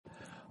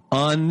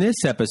On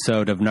this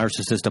episode of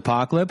Narcissist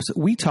Apocalypse,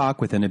 we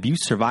talk with an abuse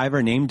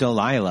survivor named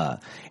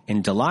Delilah.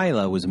 And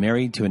Delilah was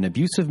married to an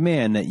abusive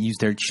man that used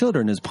their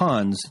children as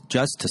pawns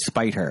just to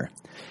spite her.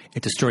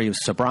 It's a story of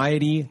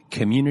sobriety,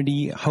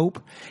 community,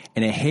 hope,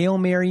 and a Hail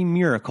Mary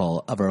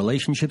miracle of a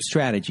relationship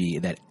strategy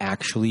that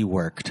actually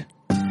worked.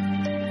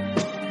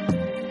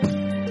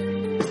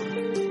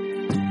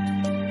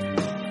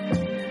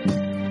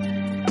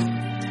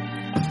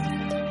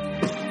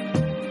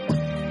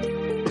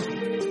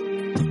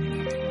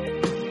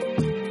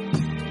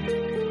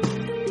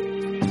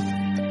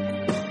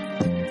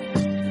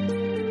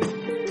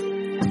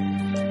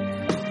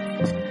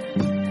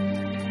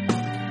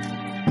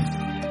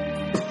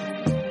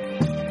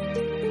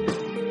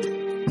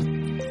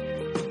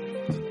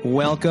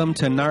 Welcome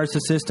to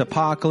Narcissist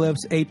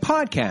Apocalypse, a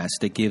podcast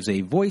that gives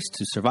a voice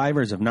to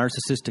survivors of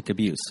narcissistic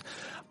abuse.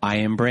 I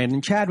am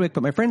Brandon Chadwick,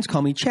 but my friends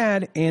call me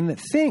Chad, and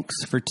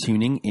thanks for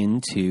tuning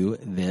into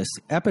this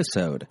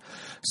episode.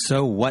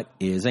 So what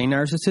is a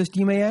narcissist,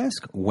 you may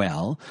ask?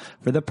 Well,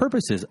 for the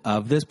purposes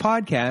of this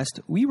podcast,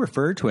 we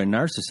refer to a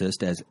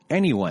narcissist as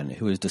anyone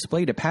who has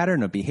displayed a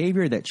pattern of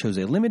behavior that shows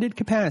a limited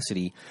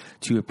capacity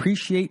to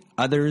appreciate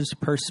others'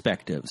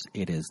 perspectives.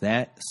 It is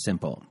that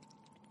simple.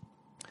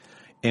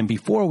 And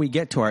before we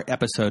get to our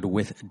episode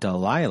with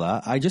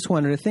Delilah, I just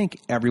wanted to thank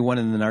everyone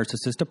in the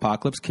Narcissist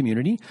Apocalypse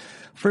community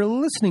for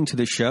listening to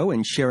the show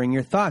and sharing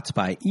your thoughts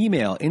by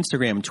email,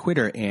 Instagram,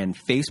 Twitter, and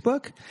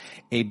Facebook.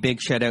 A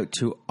big shout out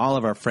to all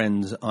of our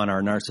friends on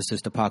our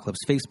Narcissist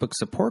Apocalypse Facebook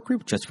support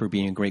group, just for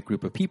being a great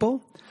group of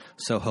people.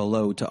 So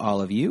hello to all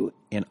of you.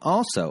 And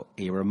also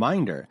a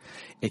reminder,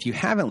 if you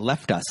haven't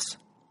left us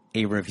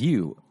a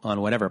review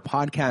on whatever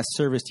podcast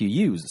service you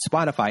use,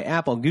 Spotify,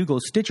 Apple, Google,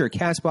 Stitcher,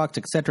 CastBox,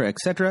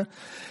 etc.,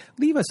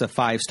 leave us a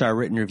 5-star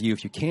written review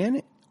if you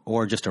can,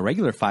 or just a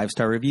regular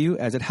 5-star review,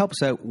 as it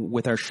helps out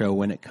with our show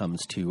when it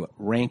comes to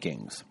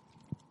rankings.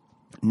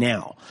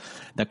 Now,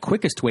 the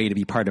quickest way to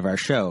be part of our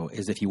show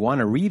is if you want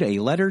to read a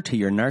letter to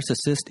your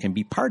narcissist and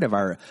be part of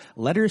our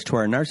Letters to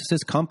Our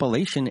Narcissist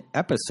compilation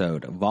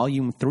episode,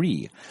 Volume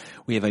 3.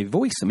 We have a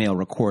voicemail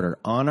recorder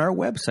on our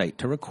website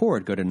to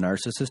record. Go to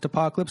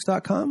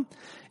narcissistapocalypse.com.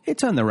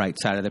 It's on the right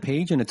side of the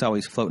page, and it's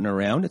always floating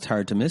around. It's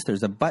hard to miss.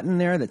 There's a button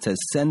there that says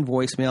Send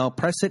Voicemail.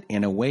 Press it,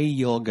 and away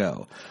you'll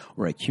go.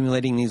 We're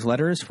accumulating these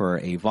letters for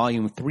a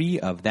Volume 3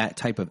 of that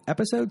type of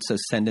episode, so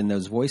send in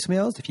those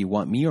voicemails. If you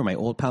want me or my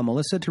old pal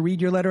Melissa to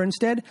read your letter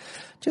instead,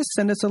 just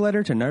send us a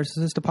letter to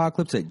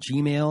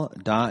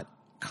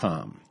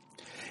narcissistapocalypse@gmail.com.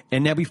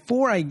 And now,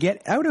 before I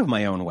get out of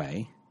my own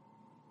way,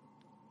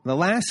 the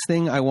last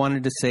thing I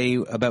wanted to say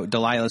about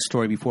Delilah's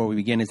story before we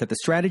begin is that the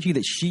strategy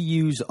that she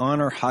used on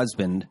her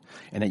husband,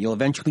 and that you'll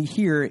eventually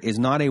hear, is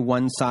not a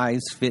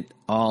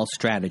one-size-fit-all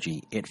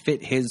strategy. It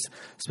fit his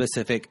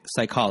specific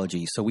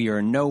psychology. So we are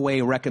in no way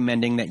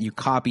recommending that you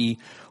copy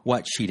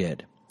what she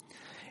did.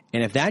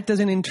 And if that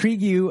doesn't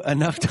intrigue you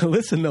enough to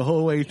listen the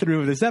whole way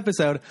through this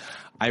episode,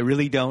 I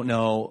really don't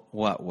know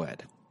what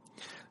would.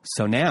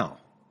 So now,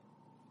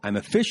 I'm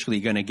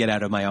officially going to get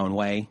out of my own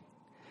way.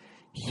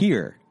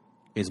 Here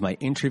is my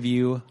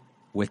interview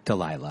with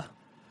Delilah.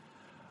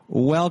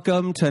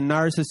 Welcome to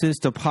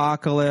Narcissist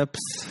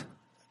Apocalypse.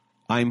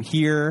 I'm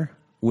here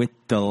with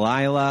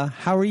Delilah.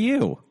 How are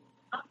you?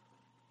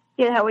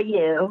 Good. How are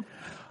you?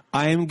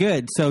 I'm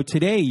good. So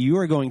today you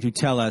are going to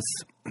tell us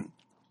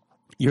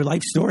your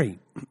life story.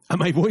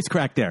 My voice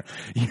cracked there.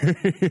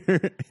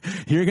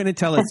 You're going to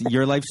tell us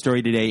your life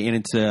story today, and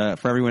it's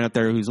for everyone out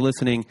there who's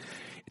listening.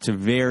 It's a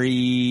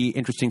very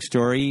interesting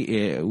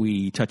story.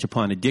 We touch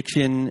upon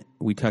addiction.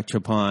 We touch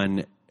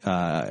upon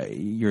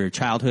your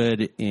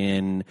childhood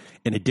in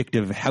an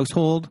addictive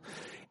household,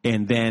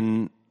 and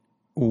then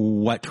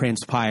what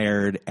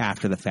transpired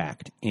after the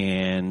fact.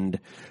 And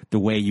the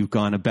way you've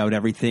gone about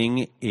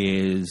everything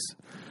is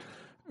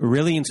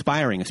really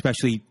inspiring,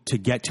 especially to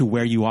get to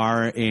where you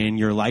are in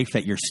your life,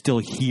 that you're still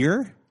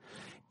here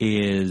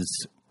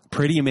is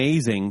pretty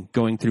amazing,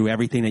 going through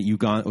everything that you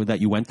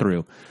went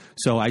through.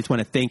 So I just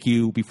want to thank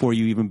you before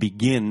you even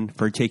begin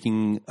for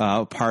taking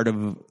part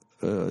of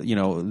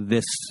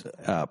this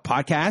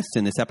podcast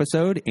and this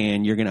episode.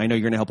 And I know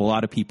you're going to help a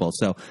lot of people.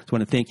 So I just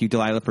want to thank you,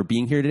 Delilah, for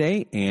being here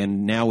today.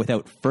 And now,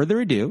 without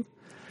further ado,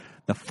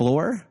 the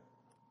floor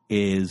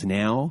is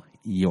now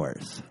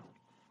yours.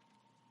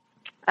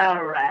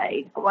 All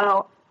right.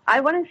 Well,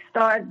 I want to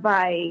start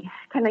by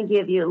kind of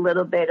give you a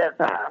little bit of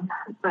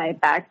my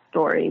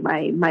backstory,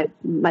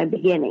 my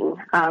beginning.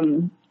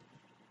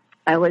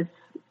 I was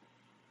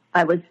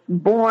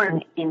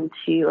born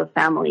into a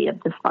family of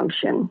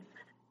dysfunction,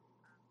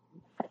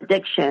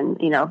 addiction,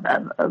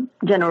 a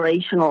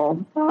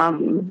generational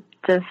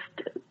just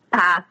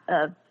path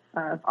of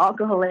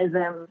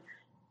alcoholism,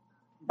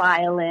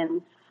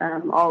 violence,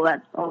 all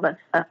that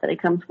stuff that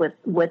it comes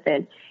with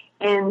it.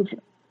 And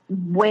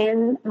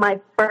when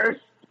my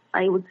first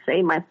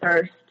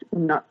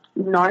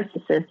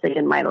narcissistic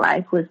in my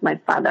life was my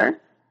father.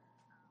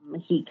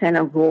 He kind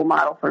of role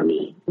model for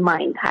me my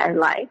entire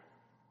life.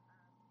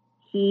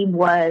 He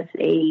was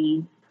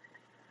a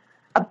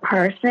a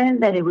person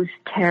that it was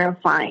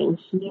terrifying.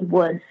 He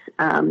would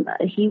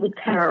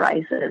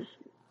terrorize us.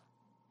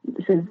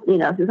 Since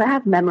I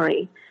have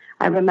memory,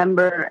 I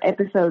remember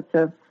episodes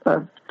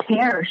of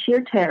terror,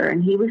 sheer terror,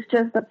 and he was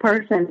just a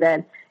person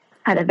that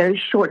had a very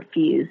short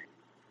fuse.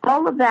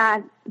 All of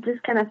that,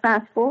 just kind of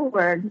fast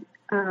forward,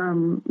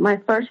 my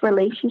first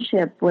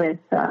relationship with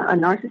a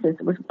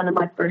narcissist was one of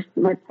my first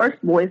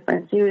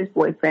boyfriend, serious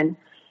boyfriend,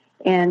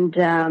 and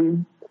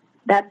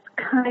that's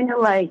kind of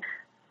like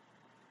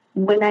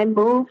when I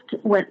moved.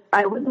 When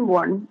I wasn't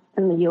born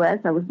in the U.S.,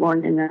 I was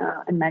born in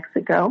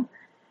Mexico,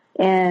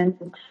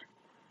 and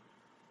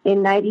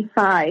in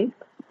 '95,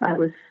 I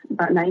was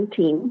about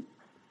 19.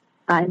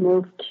 I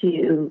moved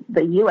to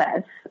the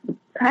U.S.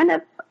 Kind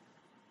of,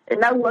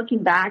 and now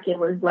looking back, it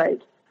was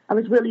like I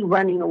was really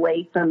running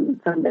away from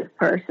this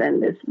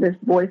person, this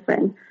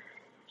boyfriend.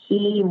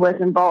 He was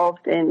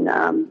involved in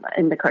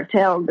the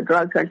cartel, the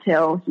drug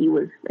cartel. He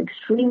was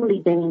extremely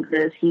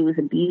dangerous. He was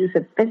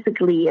abusive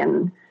physically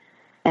and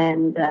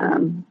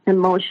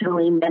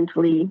emotionally,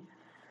 mentally.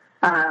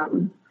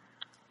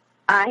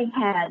 I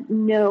had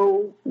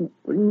no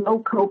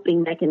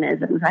coping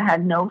mechanisms. I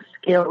had no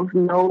skills,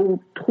 no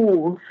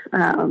tools,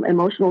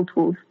 emotional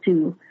tools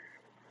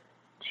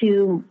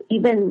to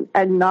even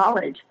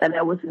acknowledge that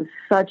I was in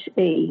such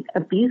a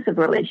abusive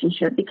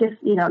relationship, because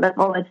that's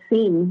all I've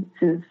seen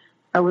since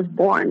I was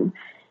born.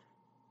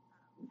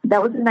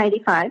 That was in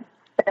 '95.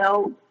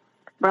 So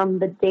from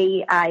the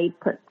day I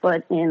put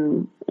foot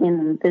in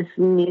this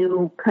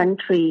new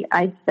country,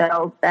 I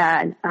felt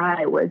that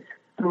I was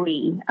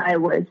free. I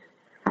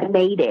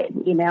made it.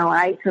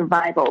 I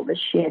survived all the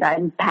shit.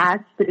 I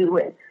passed through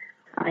it.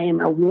 I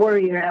am a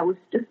warrior. I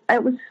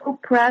was so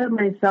proud of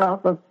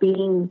myself of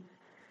being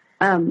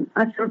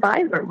a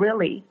survivor,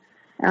 really.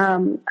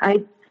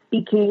 I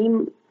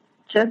became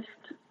just,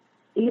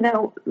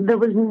 there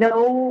was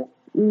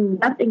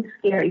nothing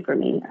scary for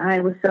me.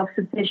 I was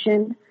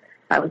self-sufficient.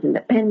 I was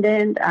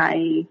independent.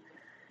 I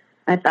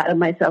thought of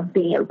myself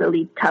being a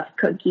really tough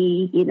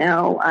cookie.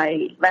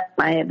 I left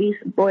my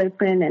abusive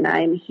boyfriend and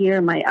I'm here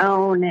on my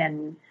own.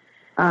 And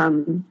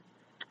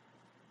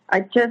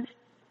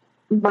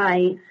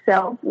my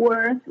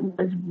self-worth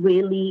was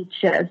really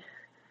just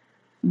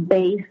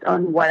based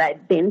on what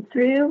I've been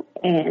through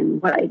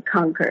and what I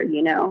conquered.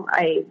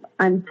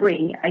 I'm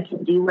free. I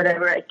can do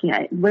whatever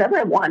whatever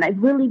I want. I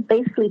really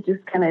basically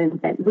just kind of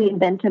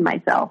reinvented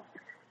myself.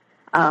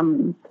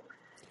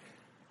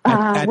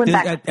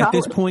 At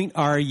this point,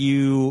 are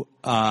you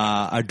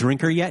a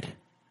drinker yet?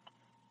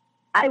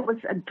 I was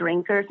a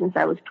drinker since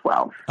I was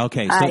 12.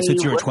 Okay, so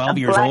since you were 12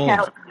 years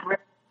old.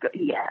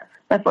 Yes,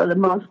 but for the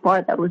most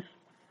part, that was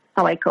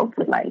how I coped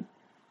with life.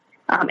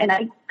 And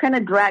I kind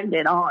of dragged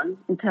it on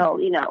until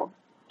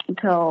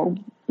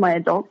my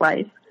adult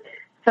life.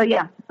 So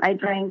yeah, I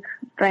drank.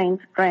 I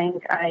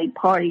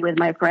party with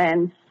my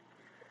friends.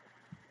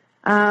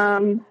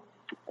 When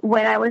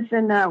I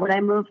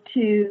moved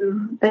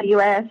to the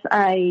U.S.,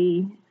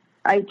 I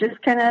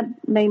just kind of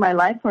made my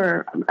life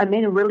I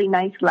made a really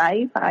nice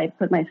life. I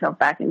put myself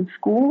back in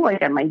school. I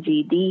got my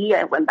GED.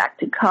 I went back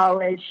to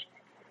college.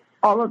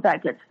 All of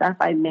that good stuff.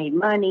 I made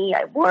money.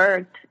 I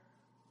worked.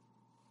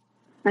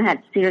 I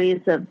had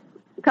a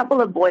couple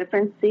of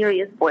boyfriends,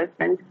 serious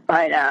boyfriends,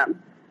 but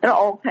they're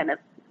all kind of,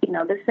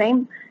 the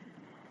same.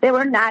 They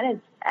were not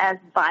as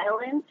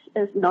violent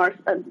as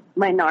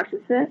my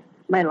narcissist,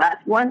 my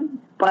last one,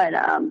 but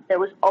there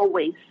was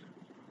always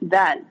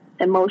that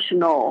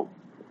emotional,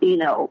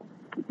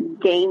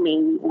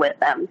 gaming with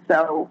them.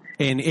 So,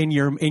 and in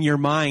your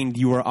mind,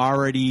 you were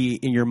already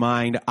in your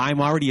mind, I'm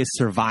already a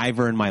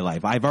survivor in my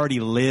life. I've already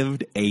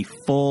lived a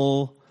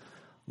full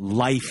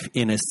life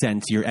in a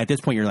sense. At this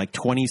point, you're like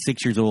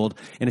 26 years old.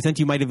 In a sense,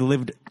 you might have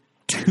lived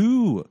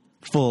 2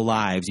 full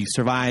lives. You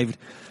survived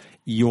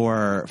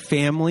your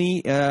family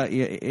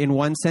in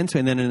one sense,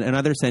 and then in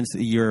another sense,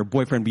 your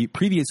boyfriend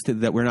previous to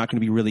that we're not going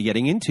to be really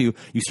getting into,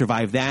 you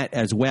survived that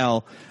as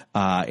well,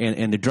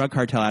 and the drug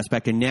cartel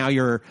aspect, and now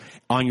you're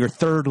on your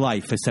 3rd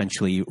life,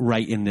 essentially,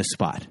 right in this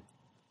spot.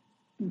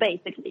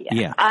 Basically,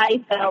 yeah.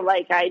 I felt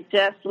like I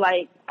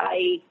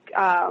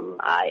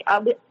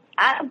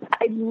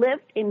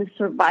lived in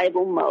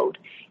survival mode,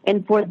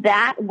 and for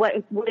that, what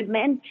it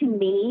meant to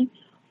me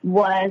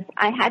was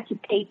I had to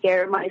take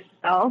care of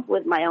myself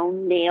with my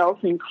own nails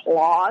and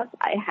claws.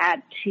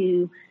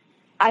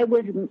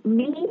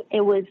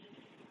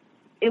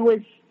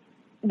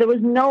 There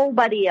was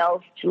nobody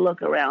else to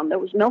look around. There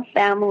was no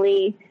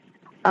family.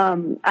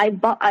 I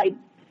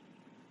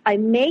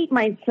made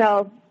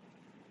myself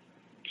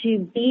to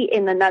be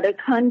in another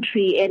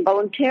country and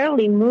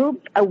voluntarily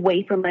moved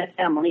away from my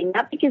family,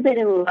 not because they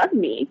didn't love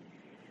me,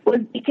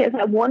 was because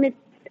I wanted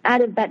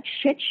out of that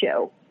shit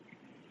show.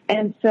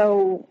 And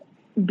so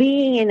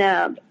being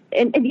that's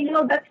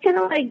kind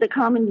of like the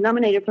common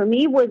denominator for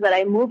me was that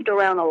I moved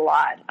around a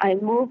lot. I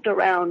moved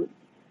around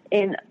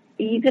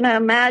you can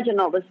imagine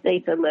all the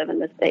states I live in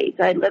the States.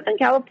 I lived in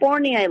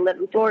California. I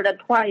lived in Florida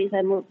twice.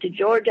 I moved to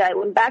Georgia. I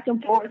went back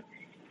and forth,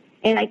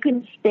 and I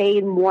couldn't stay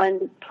in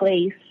one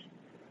place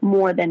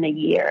more than a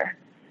year.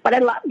 But I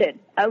loved it.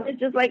 I was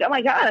just like, oh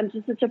my God, I'm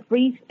just such a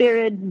free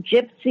spirit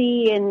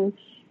gypsy. And,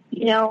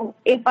 you know,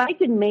 if I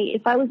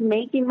was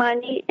making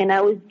money and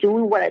I was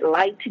doing what I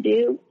like to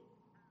do,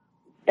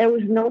 there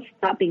was no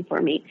stopping for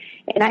me.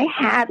 And I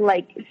had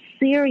like a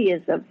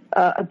series of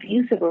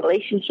abusive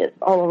relationships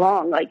all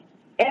along. Like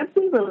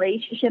every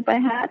relationship I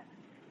had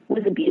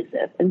was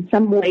abusive in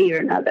some way or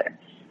another.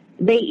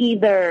 They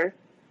either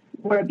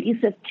were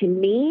abusive to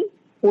me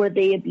or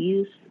they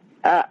abused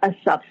a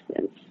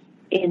substance.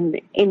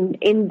 In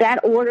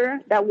that order,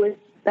 that was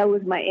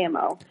my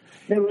MO.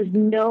 There was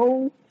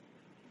no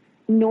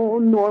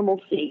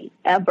normalcy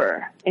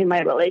ever in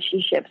my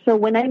relationship. So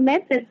when I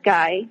met this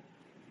guy,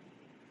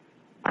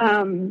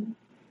 I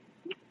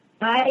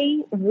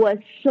was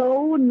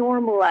so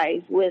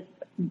normalized with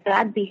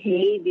bad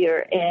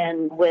behavior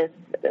and with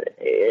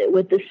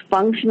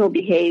dysfunctional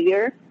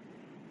behavior.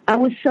 I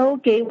was so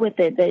okay with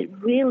it that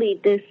really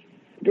this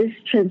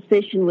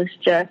transition was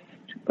just,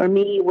 for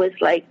me, was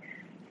like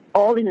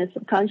all in a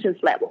subconscious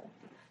level.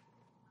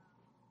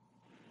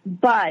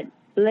 But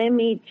let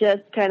me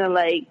just kind of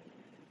like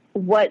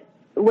what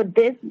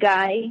this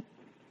guy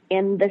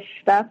and the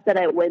stuff that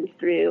I went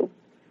through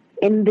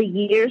in the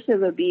years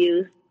of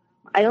abuse,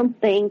 I don't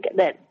think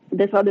that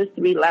this other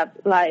 3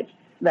 lives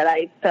that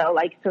I felt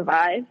like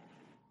survived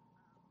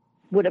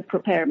would have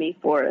prepared me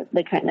for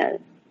the kind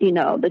of, you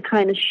know, the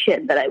kind of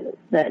shit that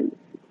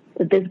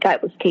this guy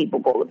was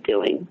capable of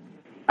doing.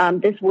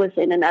 This was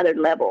in another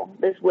level.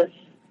 This was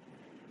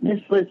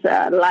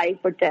a life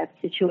or death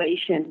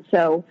situation.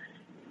 So,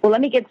 well,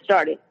 let me get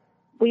started.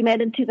 We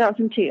met in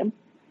 2002.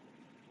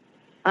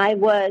 I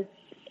was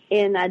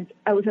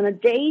on a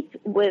date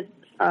with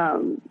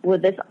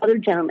this other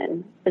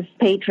gentleman, this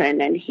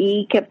patron, and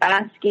he kept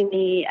asking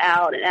me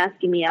out, and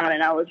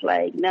I was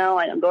like, no,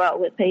 I don't go out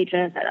with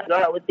patrons, I don't go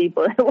out with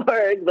people at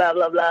work, blah,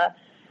 blah, blah.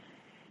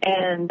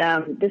 And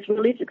this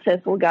really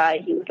successful guy,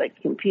 he was like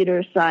a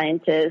computer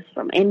scientist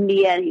from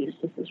India, and he was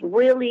just this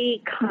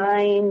really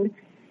kind,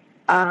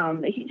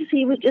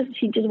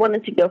 he just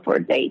wanted to go for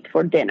a date,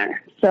 for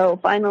dinner. So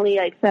finally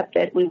I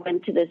accepted. We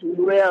went to this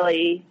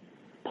really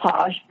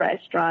posh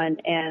restaurant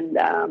and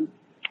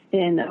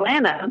in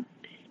Atlanta.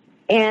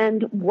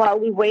 And while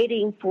we were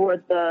waiting for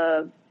it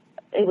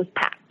was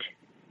packed.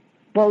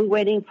 While we were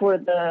waiting for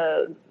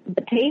the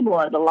table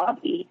at the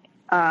lobby,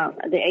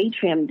 the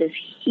atrium, this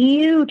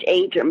huge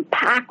atrium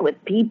packed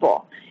with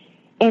people.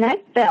 And I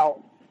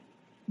felt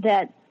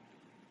that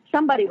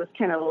somebody was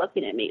kind of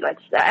looking at me. Like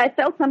I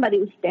felt somebody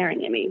was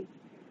staring at me.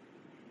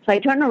 So I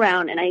turn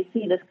around and I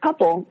see this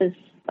couple, this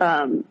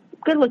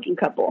good-looking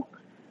couple.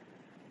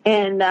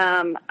 And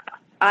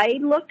I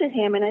looked at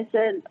him and I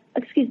said,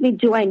 excuse me,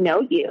 do I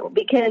know you?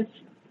 Because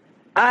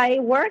I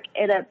work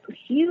at a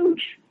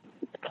huge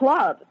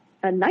club,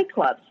 a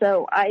nightclub.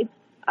 So I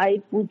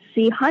would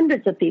see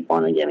hundreds of people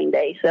on a given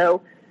day.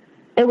 So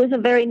it was a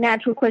very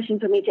natural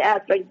question for me to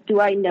ask, like, do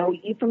I know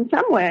you from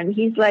somewhere? And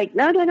he's like,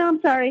 no, I'm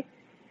sorry.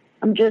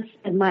 I'm just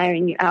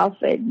admiring your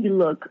outfit. You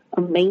look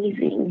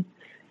amazing.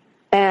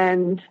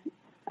 And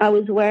I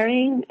was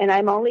wearing, and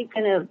I'm only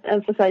going to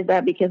emphasize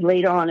that because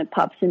later on it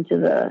pops into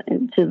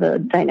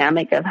the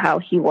dynamic of how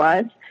he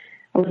was.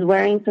 I was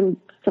wearing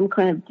some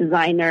kind of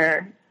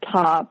designer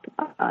top.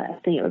 I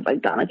think it was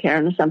like Donna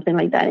Karan or something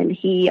like that. And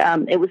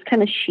it was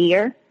kind of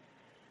sheer.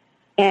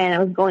 And I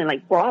was going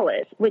like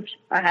braless, which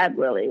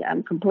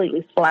I'm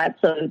completely flat.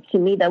 So to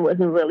me, that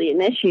wasn't really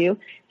an issue.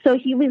 So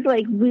he was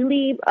like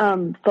really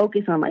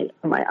focused on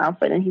my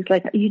outfit. And he's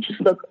like, you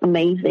just look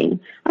amazing.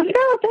 I was like,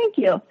 oh, thank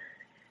you.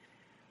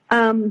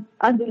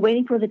 I've been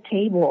waiting for the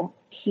table.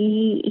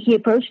 He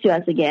approached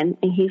us again,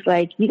 and he's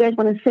like, you guys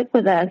want to sit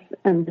with us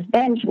on this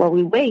bench while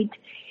we wait?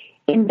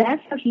 And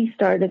that's how he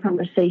started a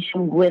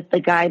conversation with the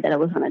guy that I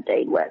was on a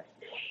date with.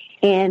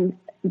 And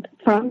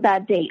from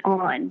that day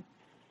on,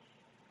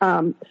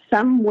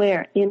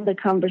 somewhere in the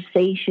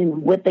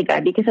conversation with the guy,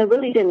 because I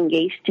really didn't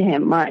engage to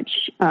him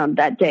much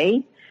that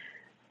day,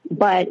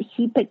 but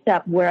he picked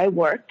up where I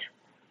worked.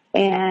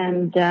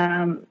 And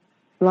long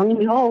and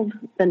behold,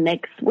 the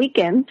next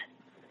weekend,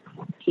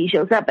 he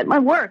shows up at my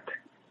work.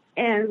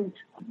 And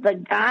the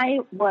guy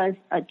was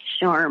a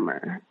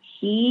charmer.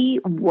 He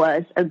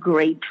was a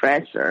great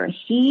dresser.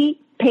 He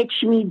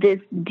pitched me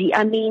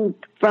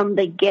from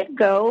the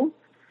get-go,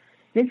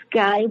 this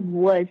guy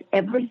was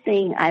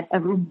everything I've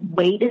ever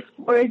waited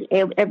for.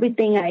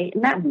 Everything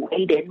not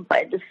waited,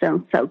 but it just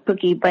sounds so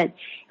cookie, but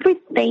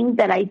everything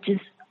that I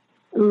just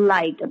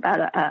liked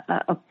about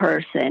a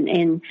person.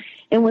 And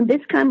when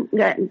this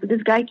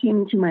guy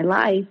came into my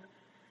life,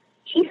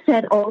 he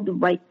said all the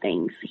right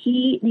things.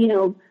 He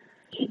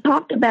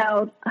talked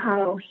about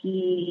how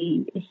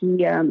his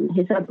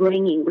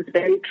upbringing was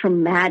very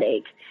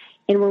traumatic.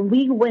 And when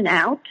we went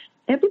out,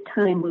 every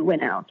time we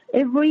went out,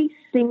 every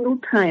single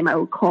time I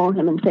would call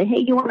him and say, hey,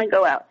 you want to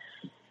go out?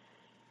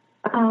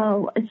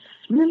 Oh, it's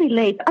really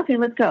late. Okay,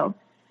 let's go.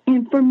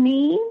 And for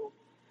me,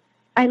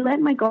 I let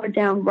my guard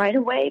down right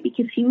away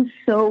because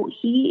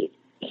he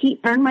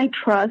earned my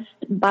trust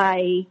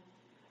by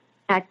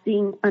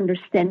acting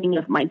understanding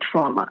of my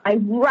trauma. I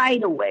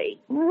right away,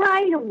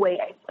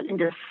 I fucking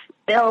just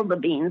spilled the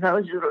beans. I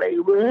was just like,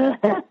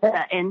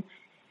 and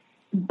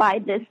by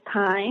this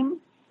time,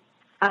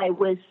 I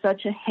was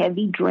such a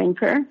heavy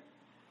drinker,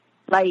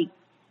 like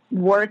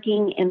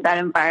working in that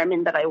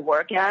environment that I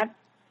work at.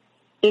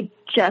 It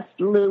just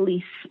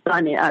literally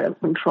spun it out of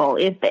control.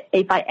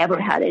 If I ever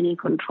had any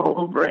control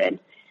over it,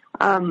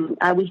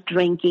 I was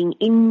drinking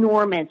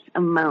enormous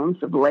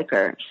amounts of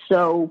liquor.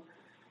 So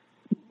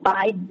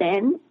by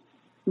then,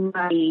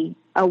 my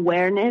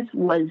awareness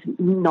was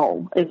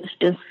null. It was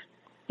just,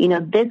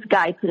 this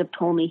guy could have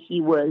told me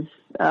he was,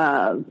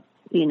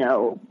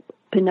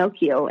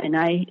 Pinocchio, and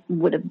I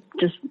would have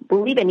just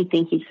believed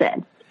anything he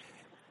said.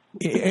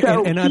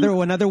 So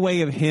another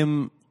way of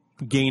him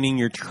gaining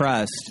your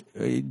trust,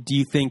 do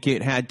you think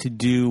it had to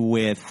do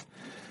with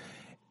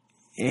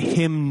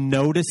him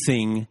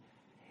noticing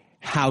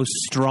how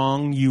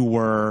strong you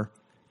were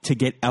to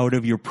get out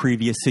of your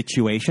previous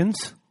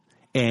situations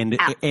and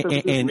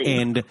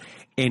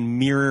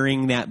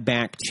mirroring that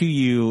back to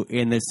you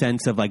in the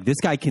sense of like, this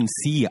guy can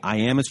see I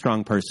am a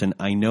strong person.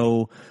 I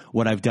know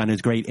what I've done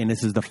is great. And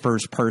this is the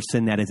first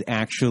person that is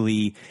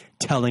actually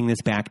telling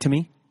this back to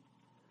me.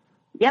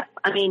 Yep.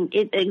 I mean,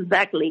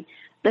 exactly.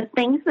 The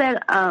things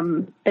that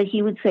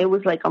he would say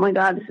was like, oh my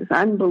God, this is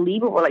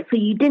unbelievable. Like, so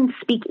you didn't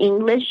speak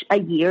English a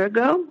year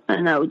ago?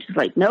 And I was just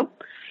like,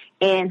 nope.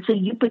 And so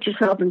you put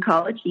yourself in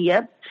college?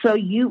 Yep. So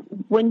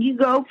when you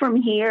go from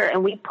here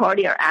and we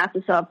party our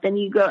asses off, then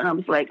you go, and I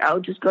was like, I'll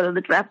just go to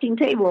the drafting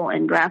table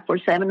and draft for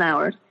 7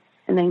 hours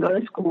and then go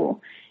to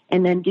school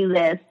and then do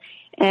this.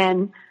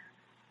 And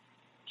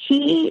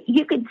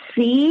you could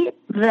see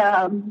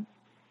and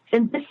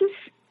this is,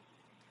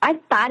 I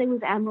thought it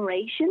was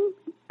admiration,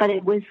 but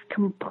it was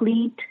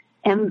complete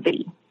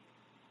envy.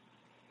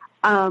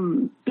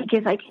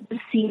 Because I could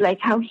see like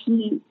how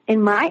he,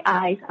 in my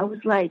eyes, I was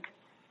like,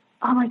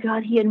 oh my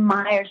God, he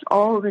admires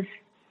all these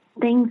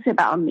things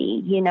about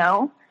me,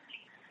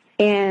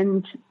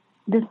 And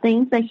the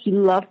things that he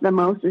loved the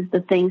most is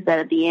the things that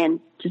at the end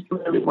just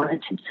really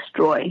wanted to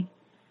destroy.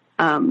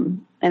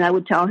 And I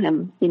would tell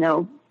him,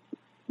 you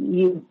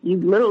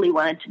literally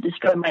wanted to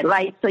destroy my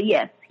life. So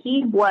yes,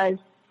 he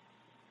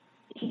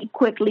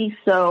quickly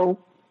saw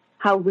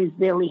how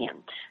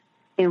resilient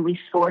and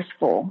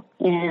resourceful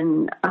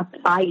and a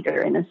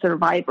fighter and a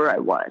survivor I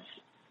was.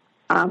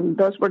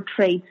 Those were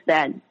traits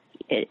that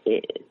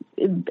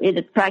it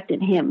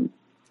attracted him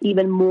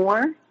even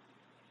more.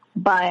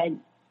 But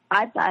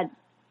I thought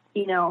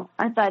he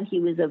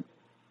was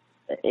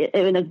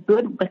in a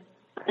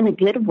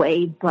good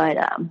way, but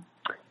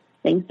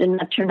things did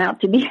not turn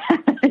out to be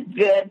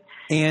good.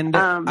 And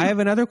I have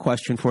another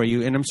question for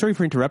you, and I'm sorry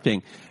for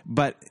interrupting,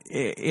 but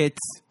it's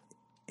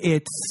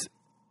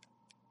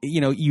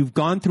you've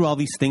gone through all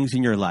these things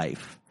in your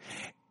life,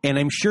 and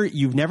I'm sure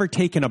you've never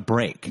taken a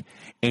break,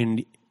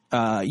 and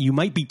you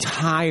might be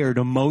tired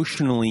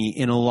emotionally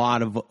in a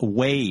lot of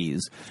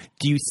ways.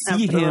 Do you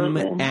see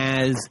Absolutely. him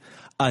as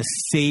a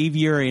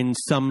savior in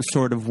some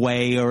sort of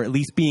way, or at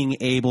least being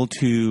able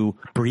to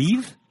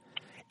breathe?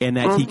 And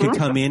that he could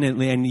come in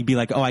and he'd be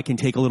like, oh, I can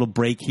take a little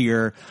break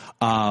here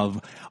of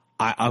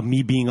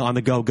me being on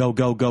the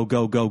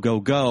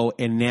go.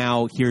 And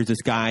now here's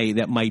this guy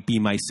that might be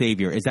my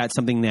savior. Is that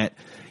something that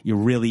you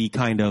really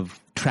kind of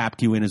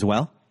trapped you in as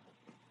well?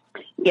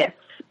 Yes.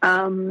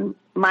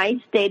 My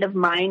state of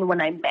mind when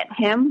I met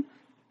him,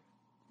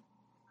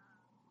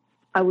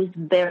 I was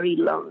very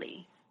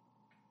lonely.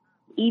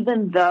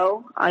 Even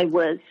though I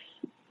was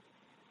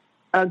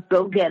a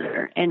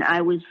go-getter and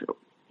I was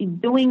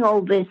doing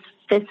all this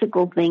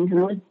physical things and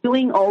I was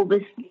doing all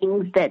these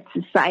things that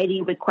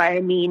society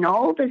required me and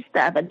all this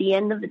stuff, at the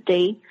end of the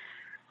day,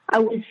 I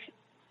was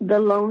the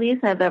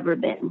loneliest I've ever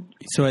been.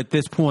 So at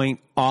this point,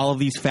 all of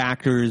these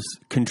factors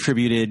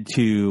contributed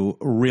to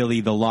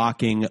really the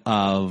locking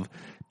of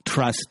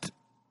trust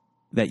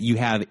that you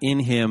have in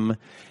him.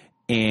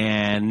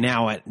 And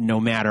now no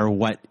matter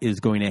what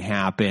is going to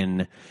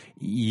happen,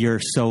 you're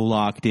so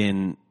locked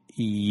in,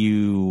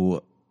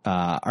 you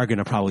are going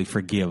to probably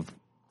forgive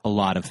a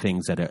lot of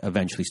things that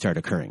eventually start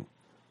occurring.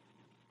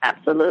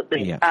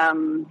 Absolutely. Yeah.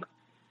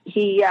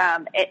 He,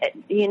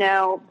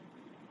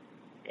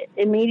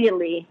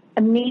 immediately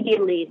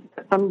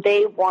from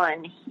day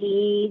one,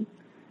 he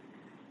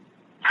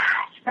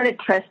started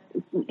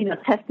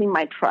testing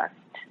my trust,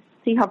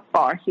 see how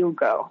far he'll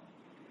go.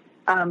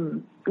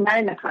 Not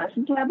in a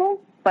constant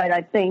level, but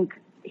I think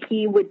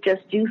he would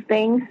just do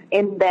things,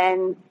 and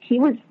then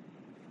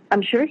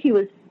I'm sure he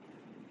was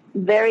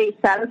very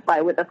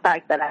satisfied with the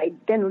fact that I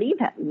didn't leave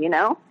him,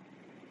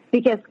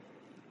 because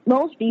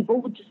most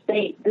people would just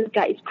say, this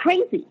guy is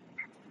crazy.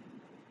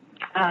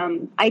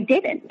 I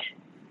didn't,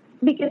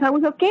 because I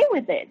was okay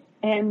with it.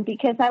 And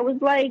because I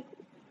was like,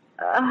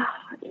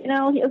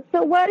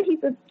 so what?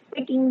 He's a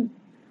freaking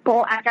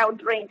blackout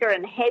drinker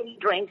and heavy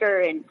drinker,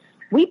 and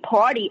we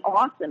party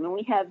awesome, and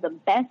we have the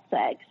best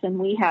sex, and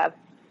we have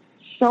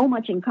so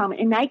much in common.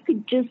 And I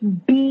could just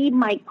be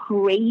my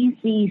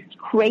craziest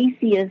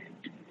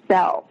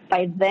self.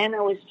 By then, I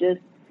was just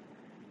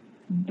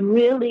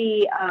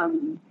really,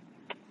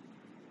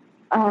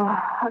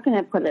 how can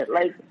I put it?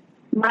 Like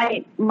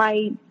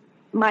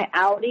my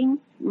outings,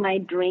 my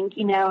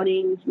drinking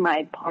outings,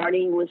 my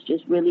partying was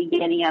just really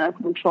getting out of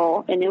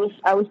control. And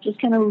I was just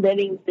kind of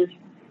living this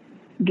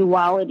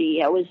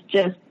duality. I was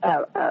just,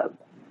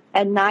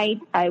 at night,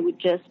 I would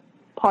just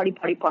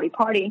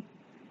party.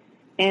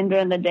 And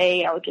during the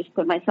day, I would just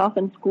put myself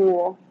in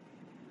school,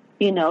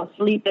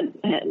 sleep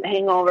and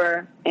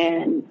hangover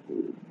and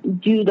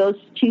do those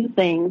two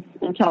things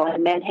until I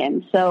met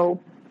him. So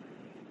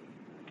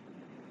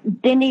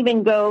didn't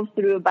even go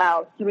through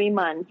about 3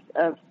 months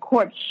of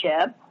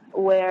courtship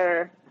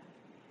where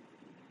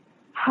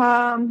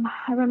I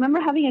remember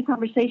having a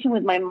conversation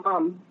with my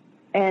mom,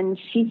 and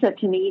she said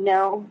to me,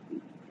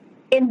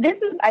 and this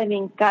is,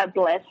 God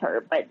bless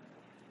her, but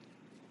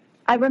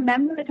I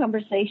remember the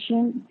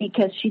conversation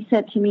because she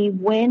said to me,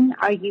 when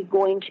are you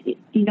going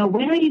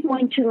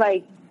to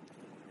like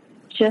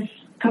just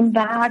come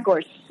back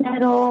or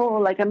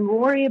settle? Like, I'm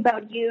worried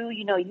about you,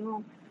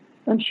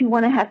 don't you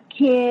want to have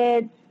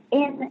kids?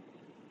 And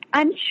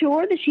I'm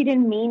sure that she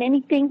didn't mean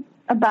anything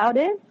about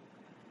it,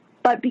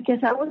 but because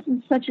I was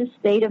in such a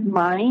state of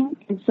mind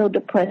and so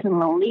depressed and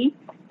lonely,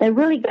 that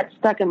really got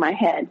stuck in my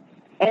head.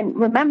 And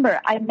remember,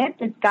 I met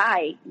this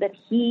guy that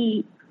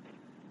in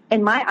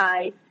my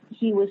eyes,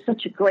 he was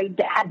such a great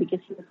dad because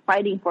he was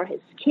fighting for his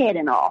kid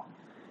and all.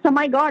 So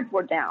my guards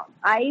were down.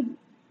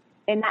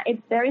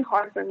 It's very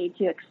hard for me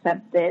to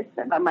accept this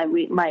about my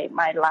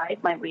life,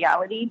 my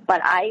reality,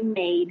 but I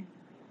made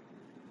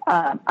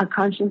a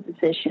conscious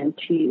decision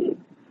to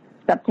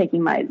stop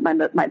taking my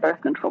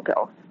birth control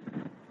pills.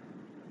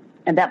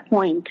 At that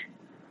point,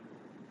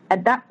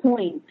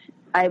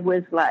 I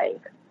was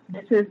like,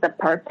 this is the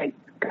perfect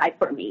guy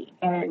for me.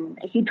 And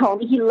he told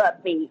me he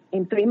loved me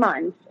in 3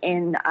 months,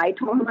 and I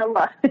told him I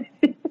loved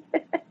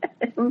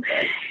him.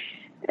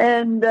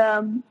 And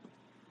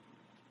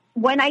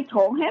when I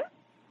told him,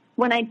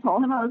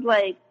 I was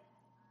like,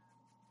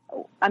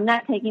 I'm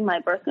not taking my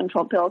birth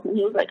control pills. And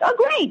he was like, oh,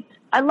 great.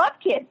 I love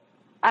kids.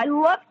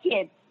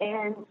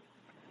 And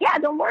yeah,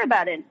 don't worry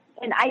about it.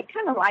 And I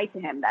kind of lied to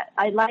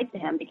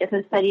him because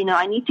I said,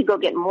 I need to go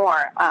get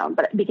more,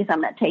 but because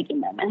I'm not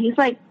taking them. And he's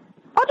like,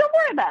 oh, don't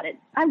worry about it.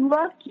 I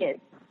love kids.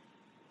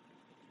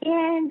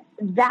 And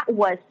that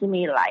was to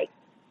me like,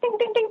 ding,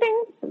 ding, ding,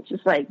 ding. It's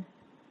just like,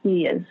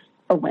 he is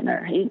a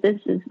winner. This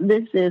is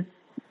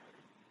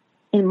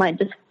in my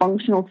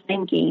dysfunctional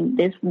thinking,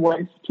 this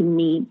was to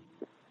me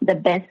the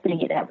best thing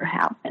that ever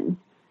happened.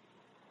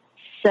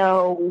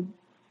 So,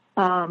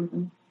 not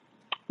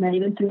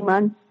even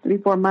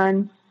 4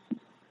 months,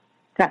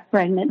 got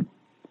pregnant.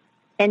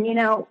 And,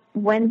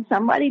 when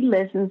somebody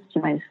listens to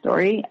my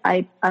story,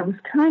 I was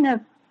kind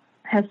of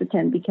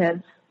hesitant because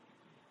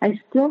I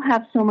still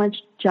have so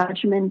much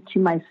judgment to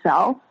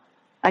myself.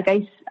 Like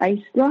I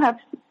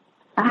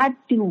had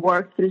to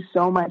work through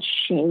so much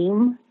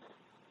shame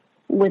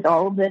with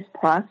all of this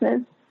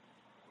process.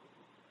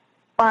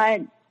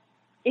 But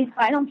if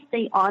I don't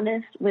stay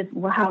honest with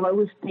how I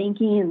was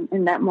thinking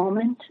in that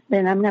moment,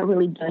 then I'm not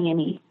really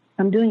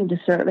I'm doing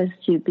disservice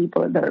to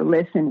people that are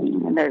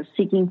listening and they're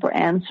seeking for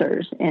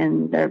answers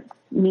and they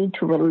need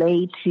to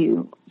relate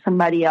to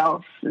somebody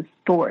else's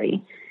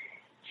story.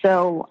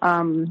 So,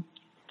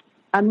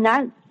 I'm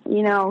not,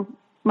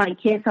 my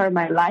kids are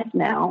my life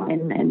now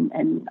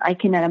and I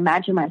cannot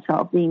imagine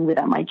myself being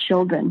without my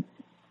children.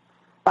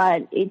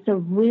 But it's a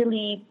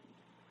really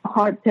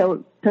hard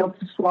pill to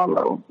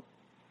swallow,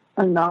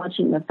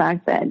 acknowledging the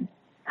fact that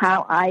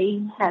how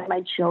I had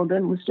my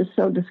children was just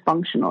so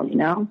dysfunctional,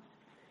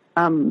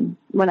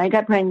 When I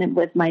got pregnant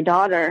with my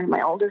daughter,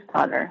 my oldest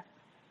daughter,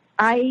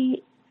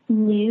 I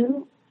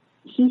knew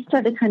he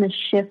started kind of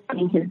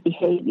shifting his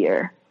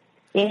behavior.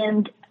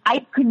 And I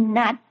could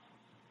not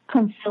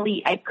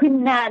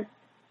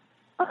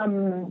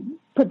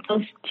put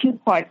those two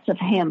parts of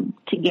him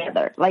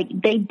together. Like,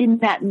 they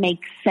did not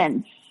make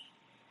sense.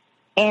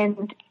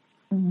 And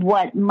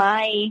what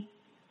my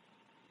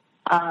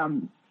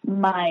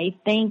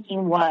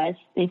thinking was,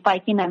 if I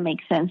cannot make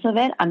sense of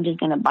it, I'm just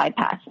going to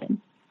bypass it.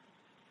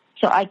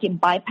 So I keep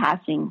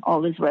bypassing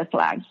all these red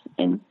flags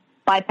and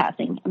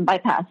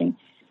bypassing.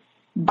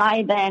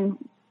 By then,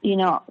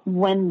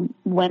 when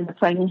the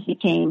pregnancy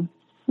came,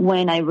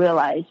 when I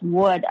realized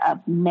what a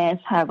mess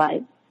have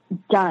I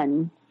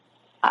done,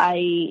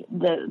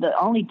 the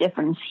only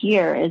difference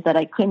here is that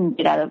I couldn't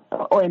get out of,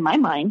 or in my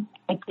mind,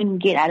 I couldn't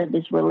get out of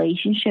this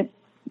relationship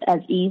as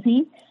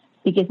easy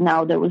because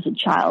now there was a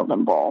child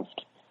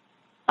involved.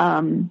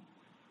 And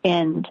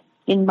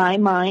in my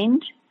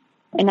mind,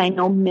 and I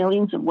know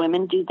millions of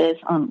women do this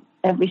on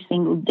every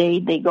single day,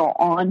 they go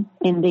on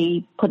and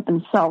they put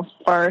themselves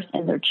first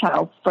and their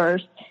child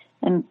first,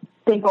 and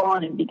they go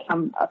on and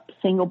become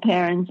single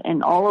parents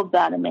and all of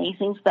that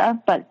amazing stuff.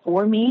 But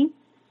for me,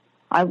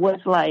 I was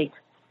like,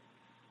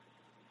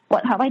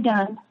 what have I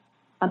done?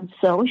 I'm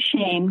so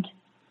ashamed.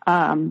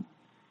 I'm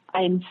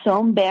so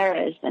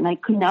embarrassed, and I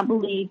could not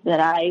believe that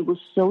I was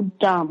so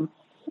dumb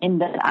and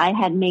that I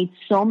had made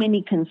so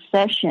many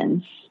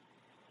concessions.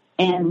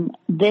 And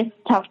this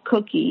tough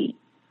cookie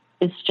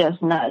is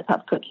just not a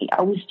tough cookie.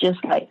 I was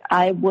just like,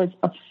 I was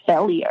a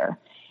failure.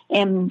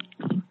 And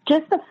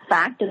just the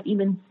fact of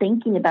even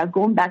thinking about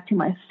going back to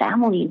my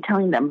family and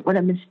telling them what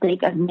a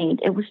mistake I've made,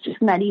 it was just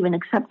not even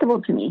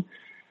acceptable to me.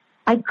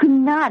 I could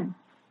not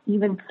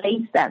even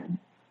face that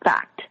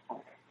fact.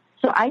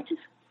 So I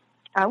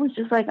was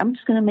just like, I'm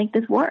just going to make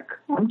this work.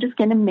 I'm just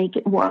going to make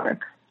it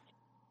work.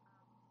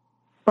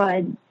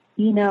 But,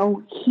 you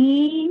know,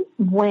 he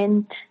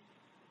went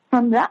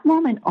from that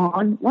moment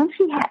on, once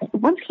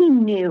he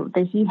knew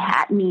that he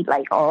had me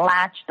like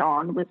latched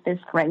on with this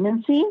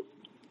pregnancy,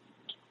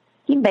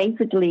 he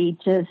basically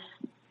just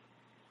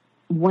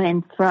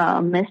went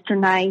from Mr.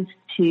 Nice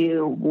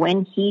to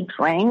when he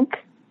drank,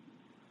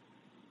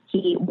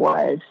 he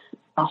was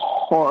a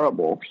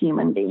horrible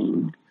human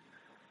being.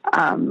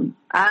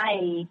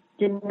 I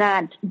did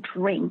not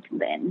drink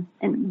then,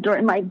 and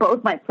during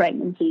both my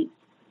pregnancies,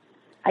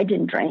 I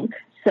didn't drink.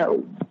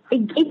 So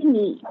it gave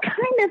me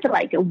kind of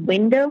like a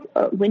window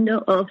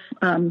of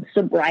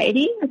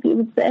sobriety, if you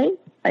would say.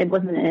 I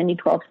wasn't in any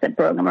 12-step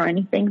program or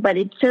anything, but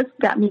it just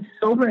got me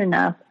sober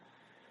enough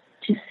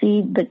to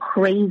see the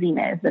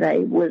craziness that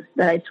I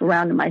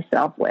surrounded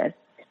myself with.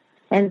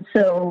 And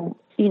so,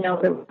 you know,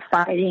 there were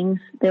fightings.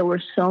 There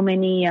were so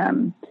many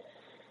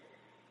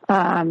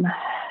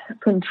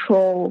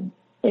control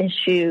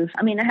issues.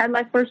 I mean, I had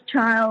my first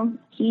child.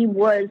 He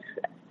was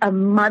a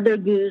mother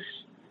goose.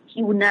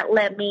 He would not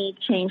let me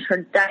change her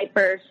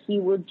diapers. He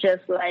would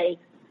just like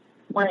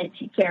wanted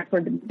to care for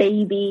the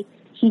baby.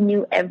 He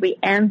knew every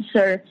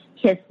answer.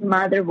 His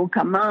mother would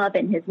come up,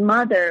 and his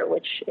mother,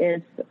 which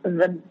is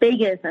the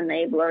biggest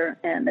enabler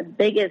and the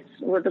biggest,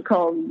 what's it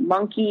called,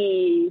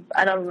 monkey,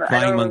 I don't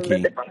monkey. remember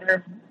the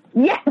term.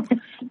 Yes.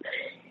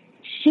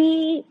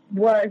 She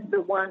was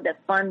the one that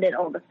funded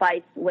all the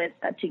fights with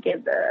to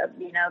give the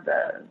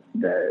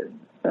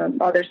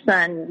other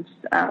son's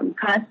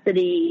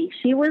custody.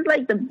 She was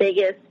like the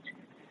biggest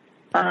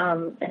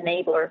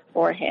enabler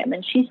for him,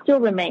 and she still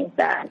remains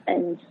that.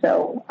 And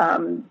so,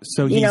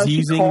 so he's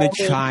using the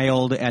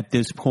child at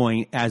this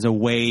point as a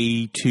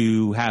way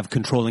to have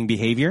controlling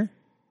behavior.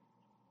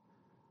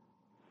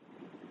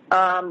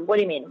 What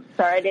do you mean?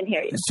 Sorry, I didn't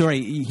hear you.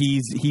 Sorry,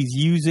 he's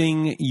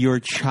using your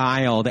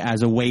child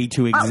as a way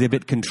to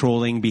exhibit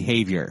controlling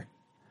behavior.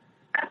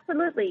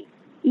 Absolutely.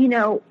 You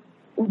know,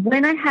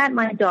 when I had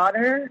my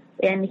daughter,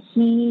 and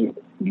he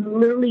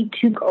literally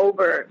took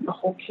over the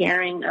whole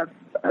caring of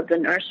the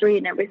nursery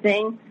and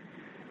everything,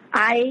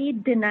 I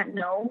did not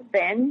know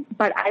then,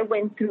 but I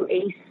went through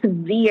a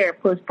severe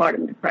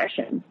postpartum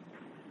depression.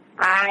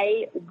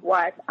 I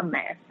was a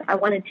mess. I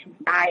wanted to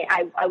die.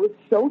 I was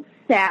so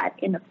sad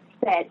and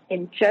upset,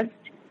 and just,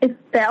 it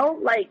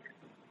felt like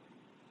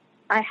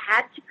I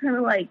had to kind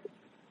of like,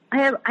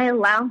 I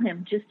allow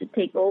him just to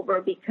take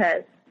over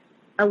because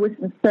I was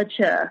in such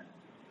a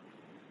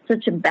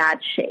bad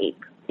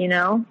shape, you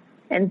know?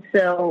 And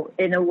so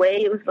in a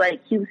way it was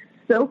like he was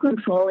so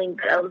controlling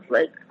that I was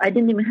like, I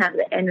didn't even have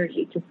the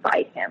energy to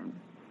fight him.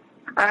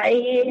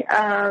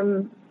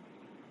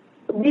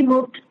 We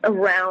moved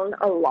around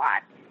a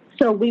lot.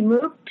 So we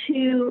moved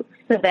to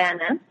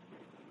Savannah,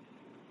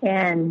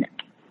 and,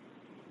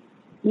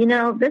 you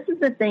know, this is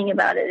the thing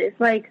about it. It's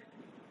like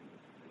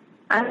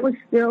I was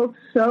still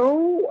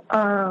so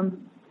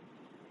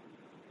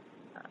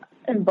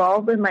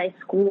involved in my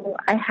school.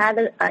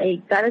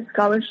 I got a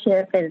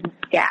scholarship at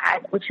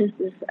SCAD, which is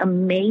this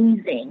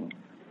amazing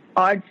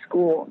art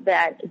school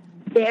that is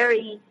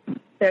very,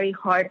 very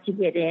hard to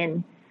get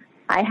in.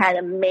 I had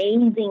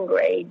amazing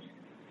grades.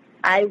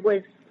 I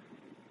was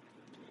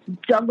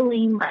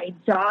juggling my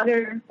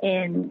daughter,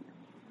 and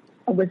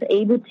I was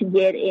able to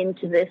get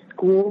into this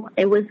school.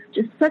 It was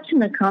just such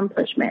an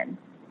accomplishment.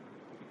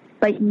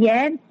 But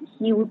yet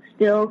he would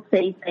still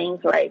say things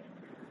like,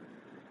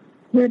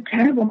 "You're a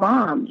terrible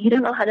mom. You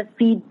don't know how to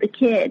feed the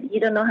kid. You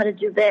don't know how to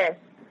do this.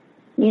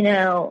 You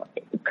know,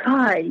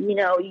 God, you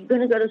know, you're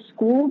going to go to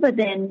school, but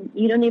then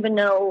you don't even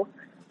know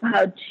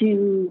how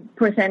to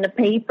present a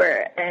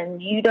paper,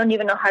 and you don't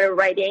even know how to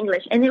write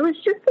English." And it was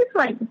just this,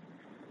 like,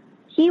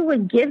 he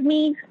would give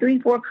me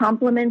 3-4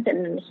 compliments,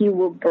 and then he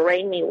would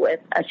berate me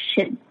with a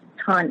shit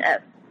ton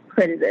of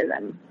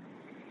criticism.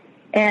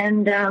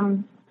 And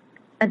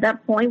at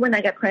that point, when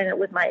I got pregnant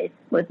with my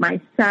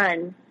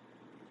son,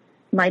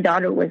 my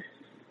daughter was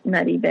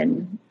not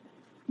even,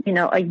 you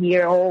know, a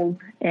year old,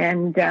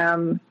 and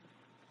this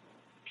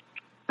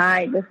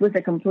was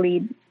a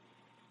complete,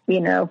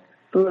 you know,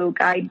 fluke.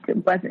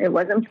 It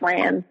wasn't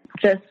planned.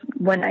 Just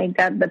when I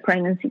got the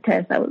pregnancy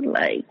test, I was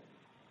like,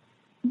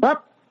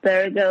 well,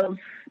 there it goes.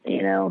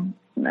 You know,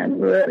 I'm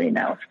really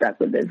now stuck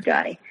with this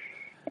guy.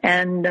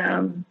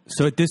 And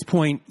so at this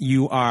point,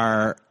 you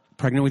are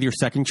pregnant with your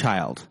second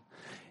child.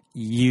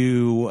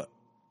 You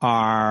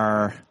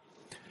are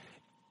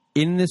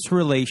in this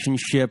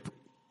relationship,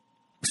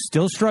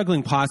 still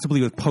struggling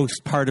possibly with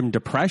postpartum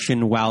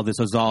depression while this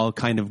is all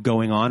kind of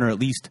going on, or at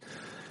least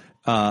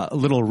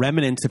little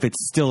remnants if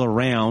it's still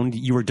around.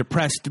 You were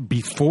depressed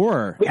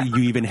before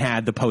you even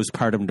had the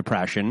postpartum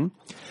depression.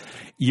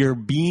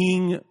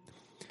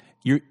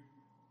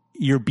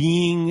 you're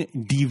being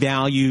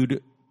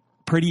devalued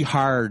pretty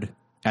hard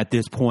at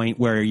this point,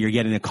 where you're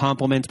getting the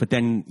compliments, but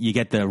then you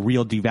get the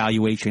real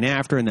devaluation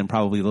after, and then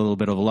probably a little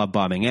bit of a love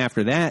bombing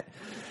after that.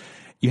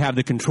 You have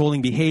the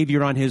controlling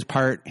behavior on his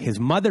part. His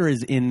mother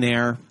is in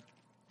there,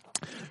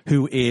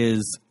 who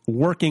is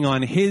working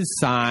on his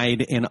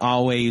side and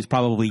always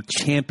probably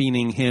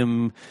championing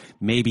him,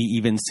 maybe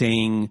even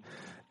saying,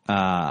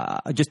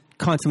 just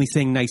constantly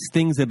saying nice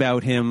things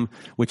about him,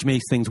 which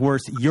makes things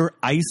worse. You're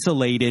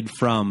isolated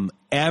from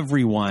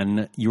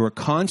everyone. You're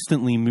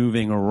constantly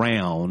moving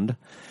around.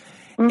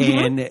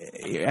 And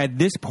at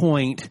this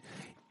point,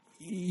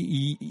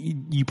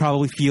 you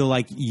probably feel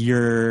like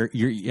you're,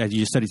 as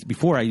you said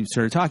before I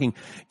started talking,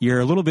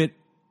 you're a little bit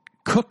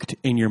cooked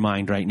in your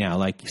mind right now.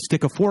 Like,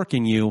 stick a fork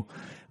in you,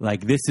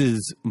 like, this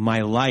is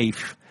my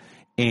life.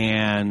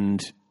 And,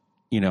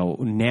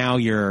 now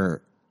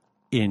you're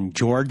in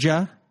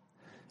Georgia.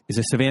 Is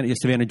it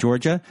Savannah,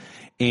 Georgia?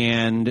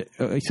 And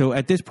so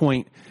at this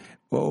point,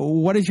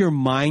 what is your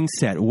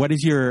mindset? What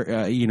is your,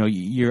 I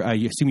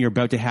assume you're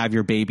about to have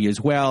your baby as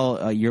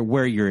well.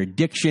 Where are your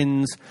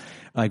addictions?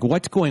 Like,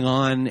 what's going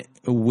on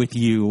with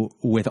you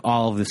with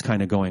all of this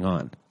kind of going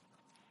on?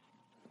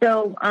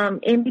 So,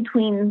 in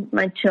between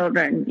my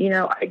children,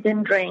 I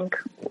didn't drink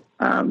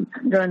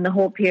during the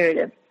whole period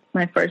of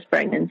my first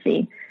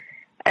pregnancy.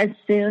 As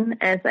soon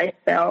as I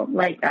felt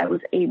like I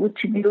was able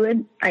to do it,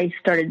 I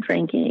started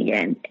drinking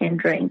again and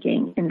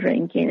drinking and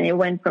drinking. It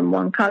went from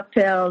one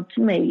cocktail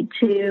to maybe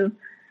two,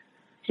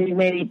 to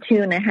maybe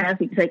 2.5,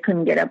 because I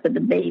couldn't get up with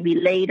the baby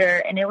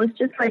later. And it was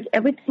just like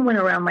everything went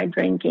around my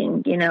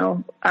drinking,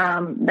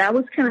 That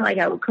was kind of like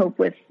I would cope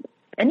with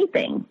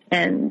anything.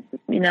 And,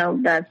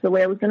 that's the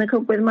way I was going to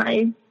cope with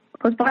my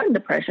postpartum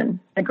depression,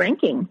 my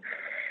drinking.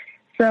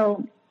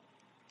 So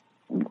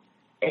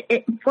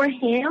for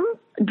him,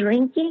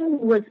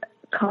 drinking was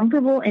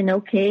comfortable and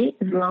okay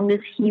as long as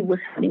he was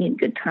having a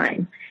good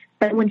time.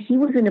 But when he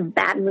was in a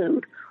bad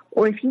mood,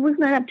 or if he was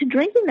not up to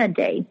drinking that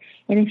day,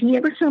 and if he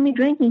ever saw me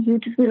drinking, he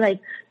would just be like,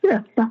 "You're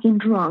a fucking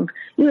drunk.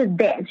 You're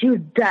this.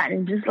 You're that,"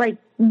 and just like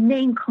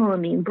name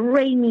calling me and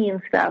berate me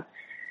and stuff.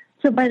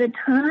 So by the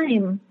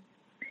time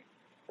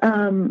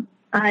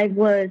I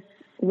was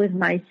with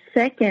my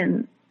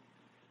second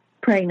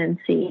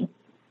pregnancy,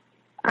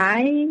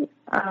 I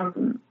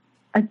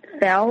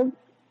felt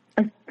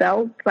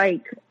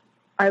like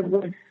I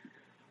was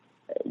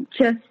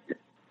just,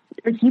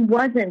 he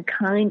wasn't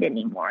kind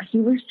anymore. He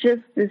was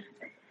just this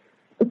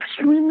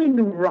extremely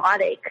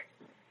neurotic,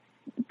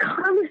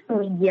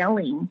 constantly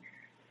yelling,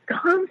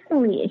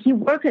 constantly. He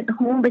worked at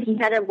home, but he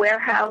had a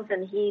warehouse,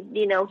 and he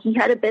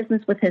had a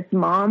business with his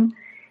mom.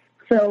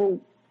 So,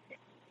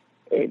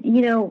 I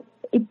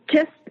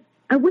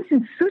was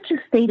in such a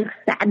state of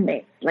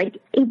sadness.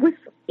 Like,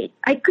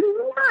 I could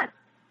not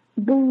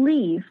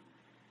believe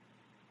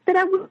that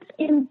I was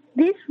in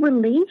this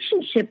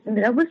relationship, and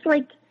that I was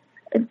like,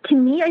 to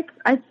me,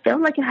 I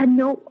felt like I had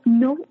no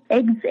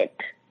exit.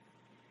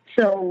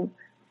 So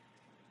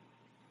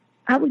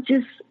I would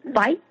just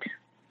fight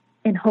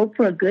and hope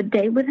for a good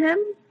day with him.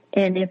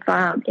 And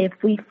if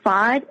we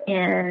fought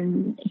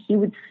and he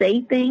would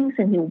say things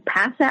and he would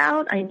pass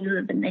out, I knew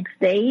that the next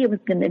day it was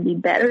going to be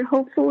better,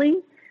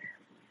 hopefully.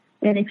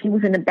 And if he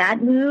was in a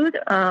bad mood,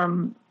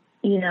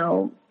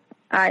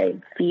 I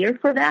feared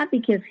for that,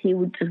 because he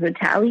would just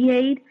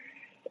retaliate.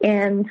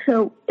 And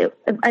so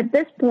at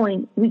this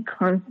point, we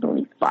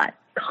constantly fought,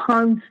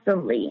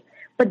 constantly.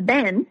 But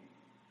then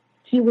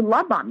he would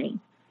love bomb me,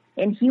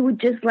 and he would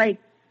just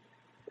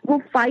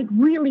we'll fight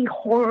really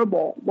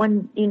horrible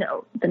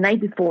the night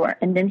before.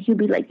 And then he'll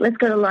be like, "Let's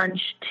go to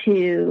lunch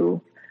to,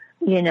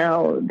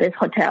 this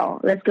hotel.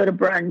 Let's go to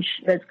brunch.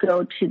 Let's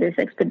go to this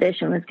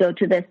expedition. Let's go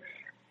to this."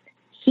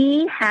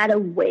 He had a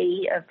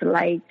way of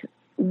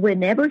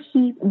whenever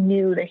he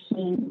knew that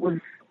he was,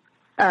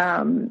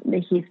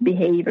 that his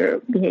behavior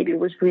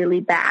was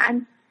really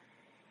bad,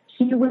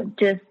 he would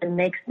just, the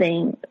next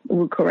thing,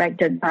 would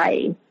correct it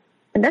by,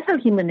 and that's how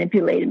he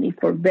manipulated me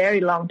for a very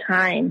long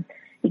time,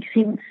 because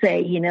he would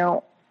say,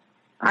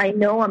 "I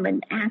know I'm an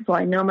asshole,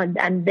 I know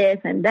I'm this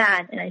and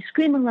that, and I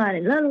scream a lot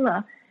and la la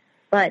la,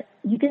 but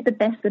you get the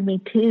best of me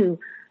too."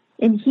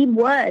 And he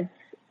was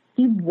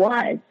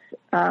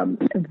a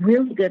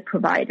really good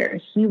provider.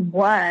 He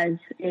was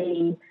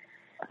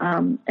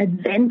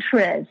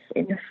adventurous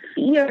and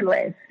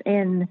fearless,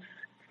 and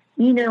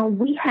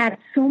we had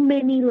so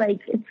many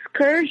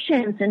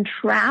excursions and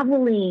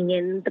traveling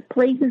and the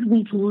places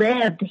we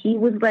lived. He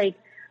was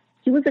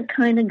the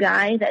kind of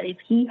guy that if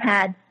he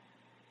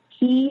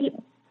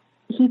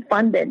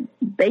funded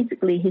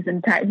basically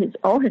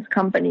all his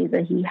companies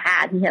that he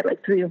had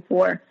 3 or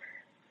 4.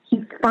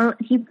 He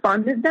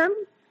funded them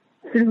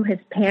through his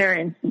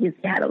parents, because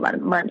he had a lot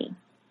of money.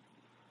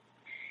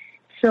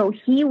 So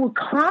he would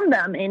con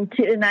them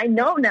into, and I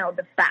know now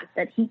the fact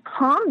that he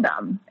conned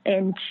them,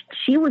 and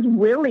she was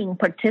willing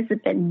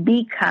participant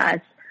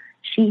because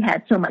she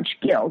had so much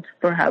guilt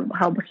for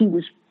what he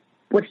was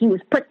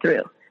put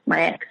through,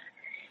 my ex.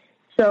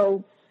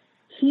 So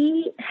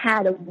he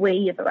had a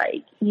way of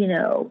like,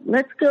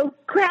 let's go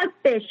crab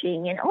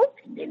fishing and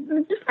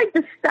just like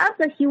the stuff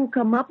that he would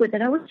come up with.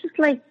 And I was just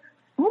like,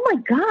 oh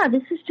my God,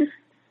 this is just,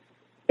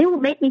 it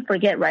would make me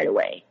forget right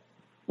away,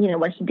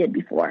 what he did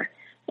before.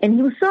 And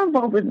he was so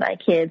involved with my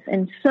kids.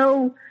 And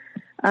so,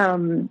 he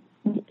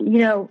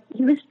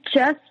was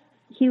just,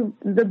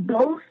 the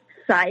both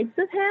sides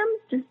of him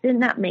just did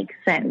not make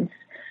sense.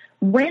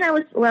 When I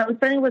was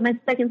pregnant with my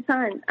second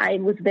son, I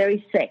was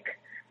very sick.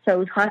 So I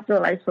was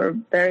hospitalized for a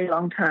very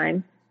long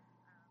time.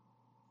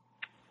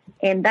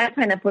 And that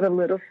kind of put a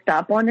little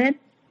stop on it,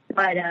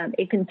 but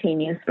it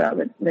continues throughout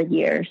the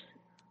years.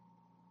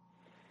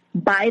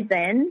 By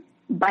the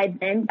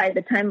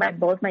time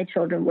both my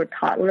children were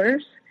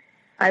toddlers,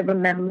 I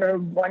remember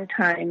one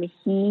time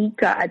he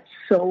got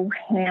so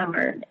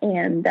hammered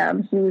and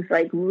he was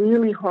like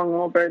really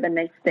hungover the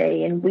next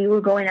day, and we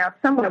were going out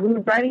somewhere. We were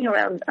driving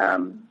around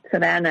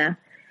Savannah,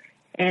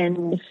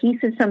 and he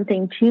said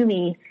something to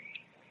me,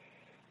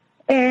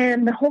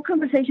 and the whole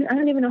conversation, I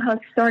don't even know how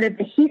it started,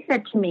 but he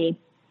said to me,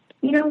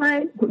 you know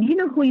what? You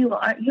know who you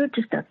are? You're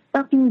just a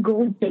fucking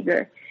gold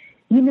digger.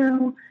 He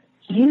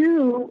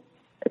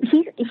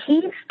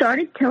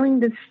started telling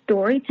this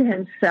story to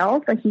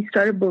himself, and he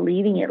started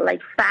believing it,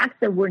 like facts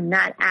that were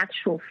not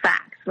actual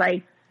facts.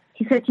 Like,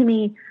 he said to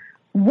me,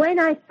 when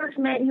I first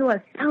met you,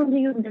 I found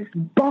you in this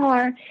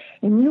bar,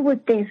 and you were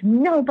this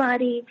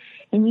nobody,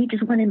 and you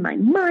just wanted my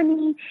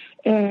money,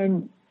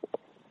 and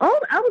I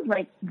was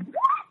like,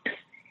 what?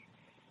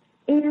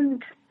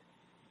 And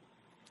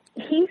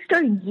he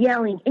started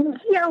yelling and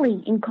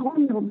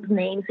calling all those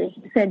names. And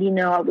he said,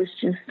 I was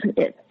just,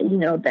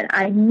 that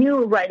I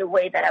knew right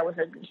away that I was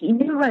a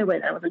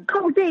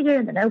gold digger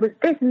and that I was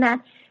this and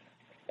that.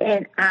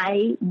 And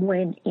I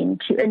went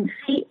into, and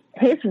see,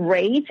 his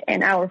rage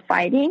and our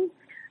fighting,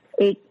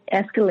 it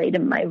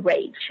escalated my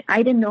rage.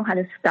 I didn't know how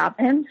to stop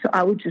him, so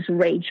I would just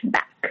rage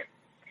back.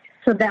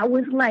 So that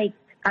was like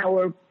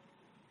our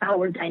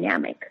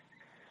dynamic.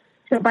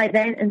 So by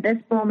then, in this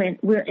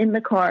moment, we're in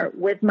the car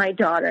with my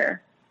daughter.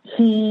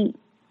 He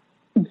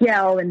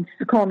yelled and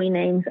called me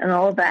names and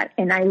all of that,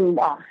 and I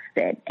lost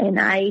it. And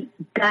I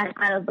got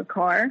out of the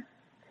car.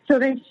 So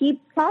then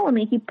he followed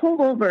me. He pulled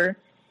over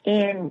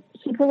into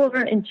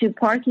a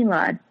parking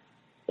lot.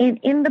 And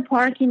in the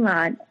parking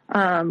lot,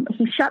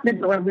 he shut the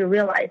door. We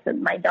realized that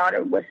my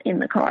daughter was in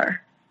the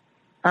car.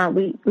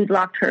 We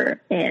locked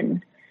her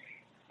in.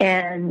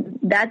 And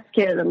that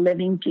scared the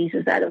living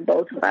Jesus out of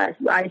both of us.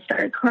 I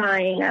started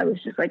crying. I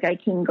was just like, I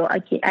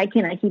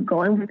cannot keep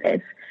going with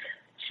this.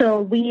 So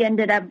we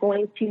ended up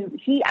going to,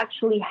 he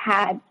actually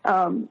had,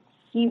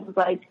 he was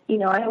like, I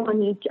don't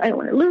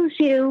want to lose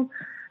you.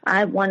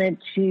 I wanted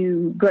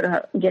to go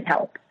to get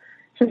help.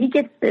 So he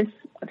gets this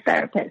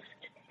therapist,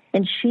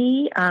 and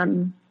we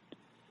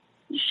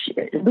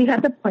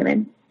had the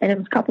appointment, and it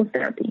was couples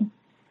therapy.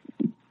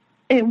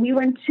 And we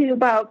went to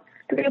about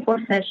 3 or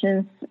 4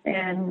 sessions,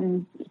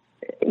 and,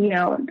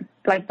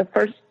 like the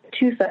first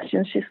 2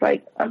 sessions, she's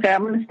like, okay,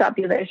 I'm going to stop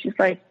you there. She's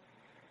like,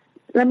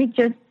 let me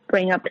just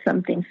bring up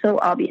something so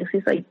obvious.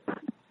 He's like,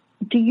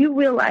 do you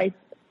realize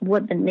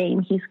what the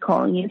name he's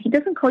calling you? He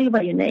doesn't call you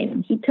by your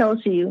name. He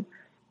tells you,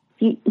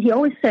 he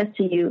always says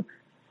to you,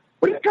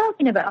 what are you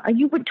talking about? Are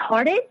you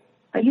retarded?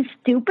 Are you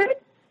stupid?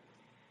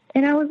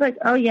 And I was like,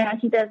 oh yeah,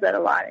 he does that a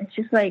lot. It's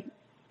just like,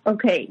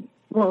 okay,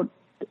 well,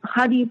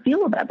 how do you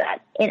feel about that?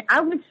 And I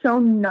was so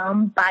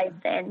numb by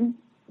then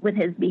with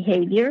his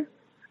behavior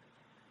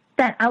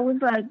that I was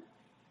like,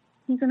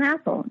 he's an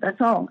asshole.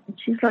 That's all. And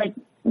she's like,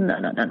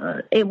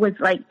 no. It was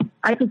like,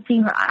 I could see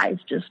her eyes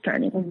just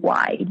turning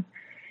wide.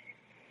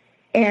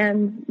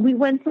 And we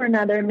went for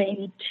another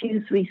maybe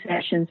 2-3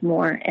 sessions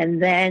more.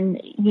 And then,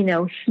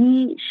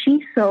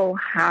 she saw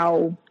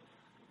how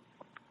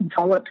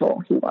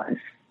volatile he was,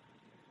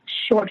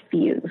 short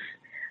fuse.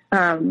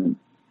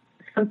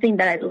 Something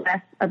that I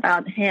left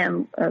about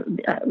him,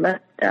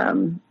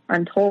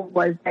 untold,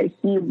 was that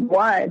he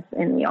was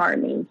in the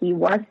Army. He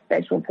was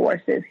Special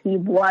Forces. He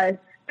was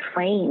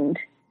trained.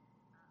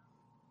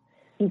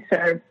 He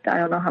served, I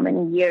don't know how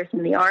many years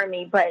in the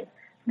Army, but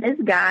this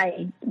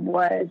guy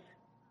was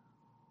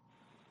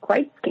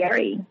quite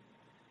scary.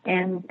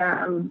 And,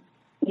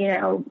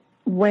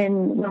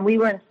 when we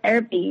were in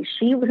therapy,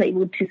 she was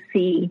able to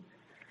see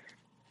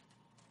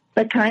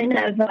the kind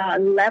of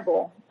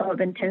level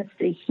of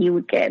intensity he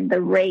would get,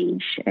 the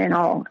rage and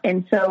all.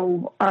 And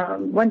so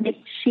one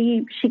day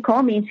she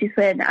called me and she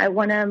said, I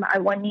want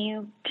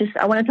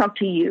to talk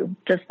to you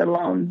just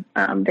alone.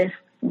 This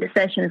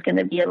session is going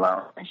to be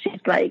alone. And she's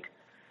like,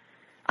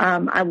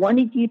 I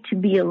wanted you to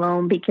be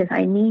alone because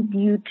I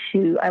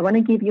want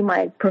to give you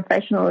my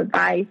professional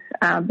advice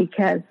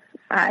because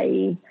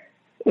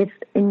it's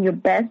in your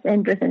best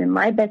interest and in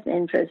my best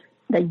interest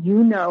that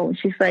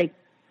she's like,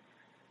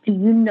 do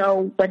you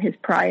know what his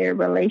prior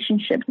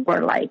relationships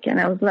were like?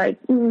 And I was like,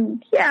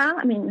 yeah.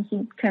 I mean,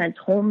 he kind of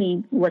told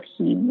me what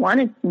he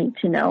wanted me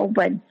to know,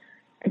 but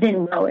I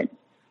didn't know it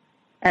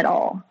at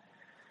all.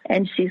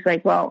 And she's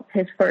like, well,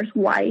 his first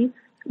wife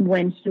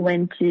when he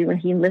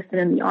enlisted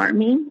in the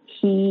Army,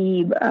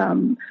 he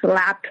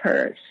slapped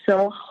her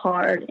so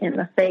hard in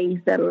the face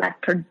that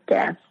left her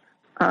deaf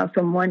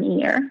from one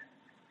ear.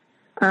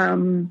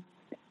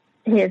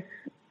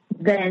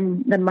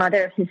 Then the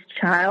mother of his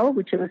child,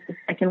 which was his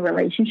second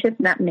relationship,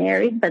 not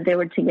married, but they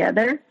were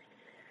together.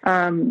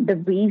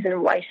 The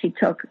reason why she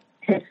took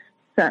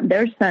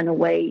their son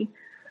away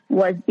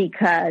was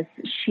because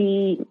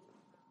she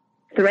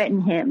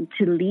threatened him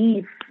to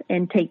leave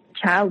and take the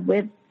child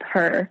with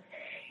her,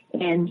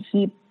 and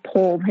he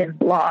pulled his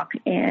block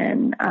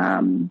and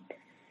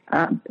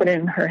put it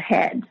in her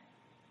head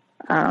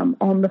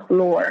on the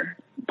floor,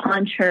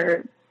 punched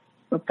her,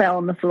 fell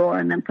on the floor,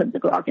 and then put the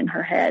Glock in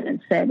her head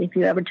and said, "If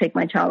you ever take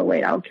my child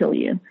away, I'll kill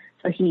you."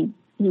 So he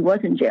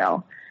was in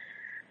jail.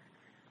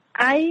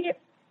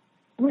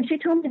 When she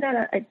told me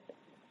that,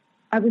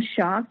 I was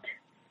shocked,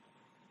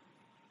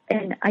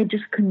 and I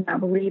just could not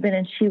believe it.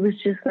 And she was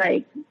just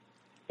like,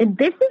 and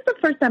this is the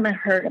first time I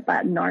heard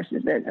about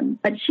narcissism,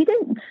 but she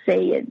didn't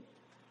say it.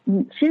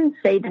 She didn't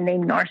say the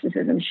name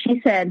narcissism. She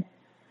said,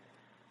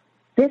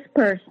 "This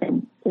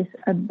person is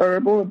a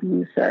verbal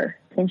abuser."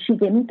 And she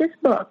gave me this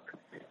book.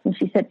 And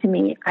she said to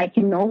me, "I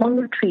can no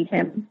longer treat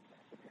him.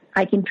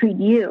 I can treat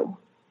you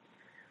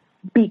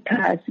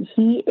because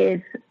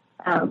he's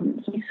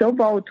so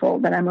volatile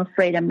that I'm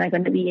afraid I'm not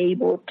going to be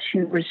able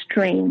to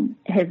restrain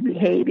his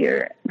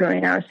behavior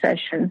during our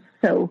sessions.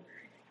 So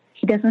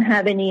he doesn't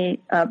have any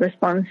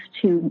response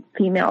to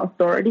female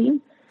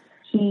authority.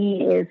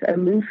 He is a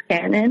loose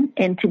cannon.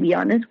 And to be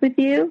honest with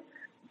you,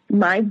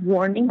 my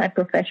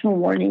professional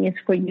warning is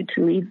for you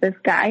to leave this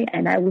guy.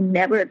 And I would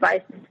never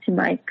advise this to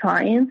my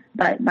clients,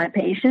 but my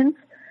patients.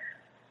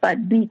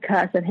 But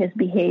because of his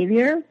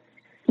behavior,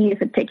 he is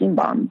a ticking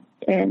bomb,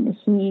 and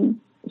he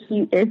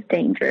is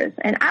dangerous."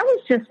 And I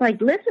was just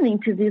like listening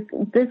to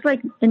this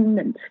like in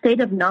a state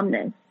of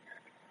numbness.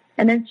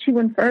 And then she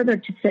went further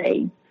to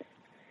say,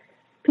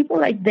 people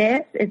like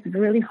this, it's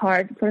really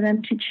hard for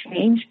them to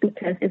change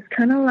because it's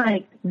kind of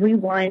like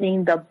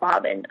rewinding the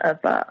bobbin of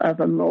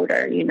a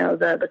motor,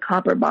 the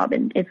copper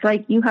bobbin. It's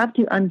like you have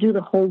to undo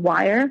the whole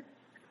wire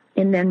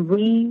and then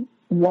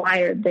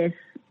rewire this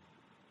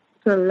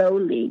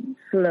slowly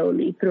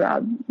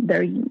throughout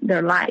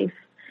their life.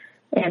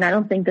 And I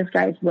don't think this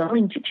guy is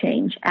willing to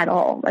change at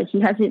all. Like he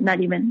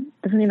doesn't even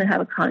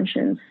have a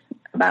conscience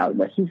about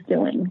what he's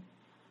doing.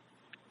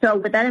 So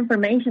with that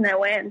information, I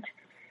went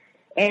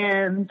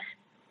and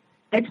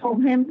I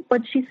told him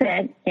what she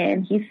said,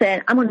 and he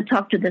said, "I'm going to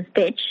talk to this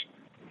bitch."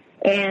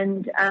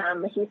 And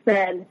he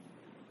said,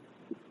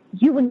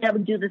 "You would never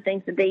do the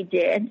things that they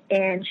did,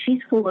 and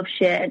she's full of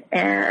shit,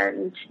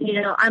 and,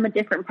 I'm a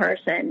different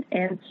person."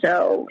 And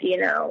so,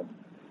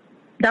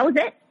 that was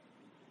it.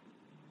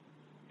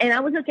 And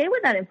I was okay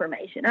with that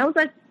information. I was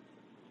like,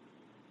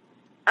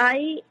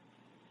 I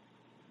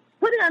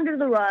put it under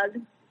the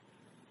rug.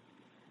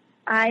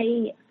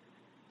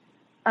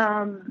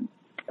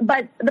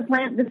 But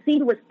the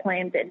seed was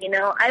planted,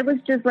 I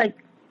was just like,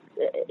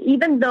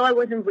 even though I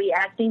wasn't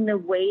reacting the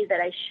way that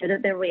I should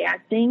have been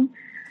reacting,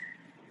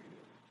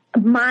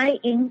 my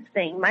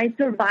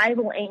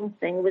survival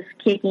instinct was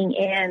kicking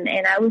in,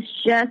 and I was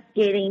just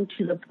getting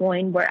to the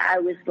point where I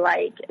was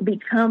like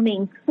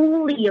becoming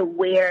fully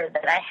aware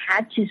that I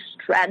had to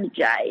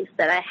strategize,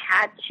 that I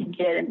had to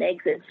get an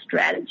exit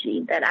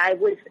strategy, that I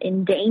was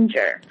in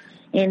danger,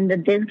 and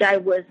that this guy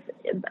was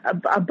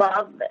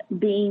above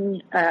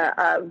being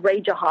a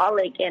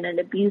rageaholic and an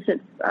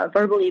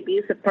verbally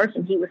abusive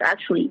person. He was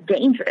actually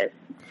dangerous.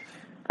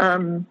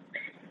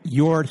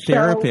 Your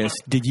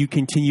therapist, did you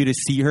continue to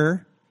see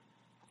her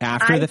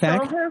after the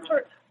fact?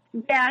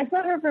 I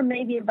saw her for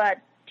maybe about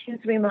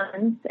 2-3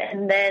 months,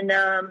 and then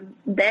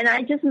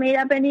I just made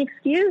up any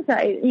excuse.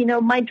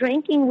 My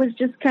drinking was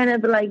just kind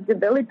of like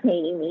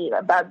debilitating me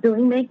about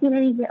making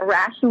any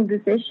rational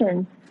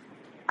decisions.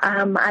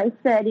 I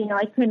said,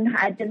 I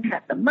didn't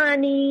have the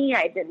money.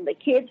 The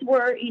kids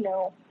were,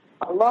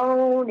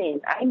 alone, and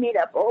I made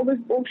up all this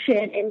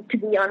bullshit. And to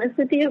be honest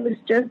with you, it was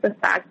just the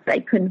fact that I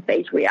couldn't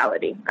face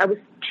reality. I was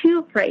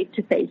too afraid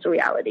to face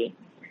reality.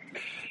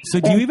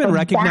 So do you even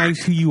recognize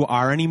who you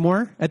are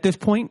anymore at this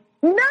point?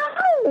 No.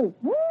 I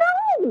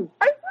was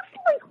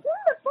like, who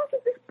the fuck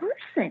is this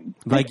person?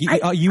 Like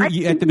you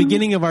at the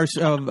beginning of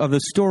of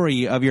the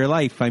story of your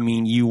life, I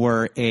mean, you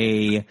were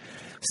a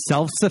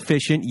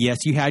self-sufficient.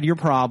 Yes, you had your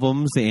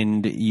problems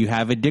and you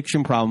have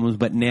addiction problems,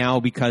 but now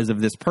because of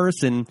this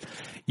person,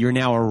 you're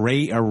now a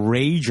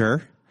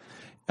rager.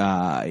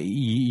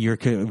 You're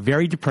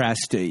very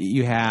depressed.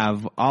 You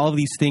have all of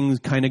these things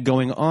kind of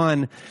going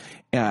on.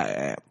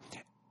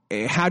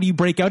 How do you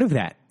break out of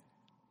that?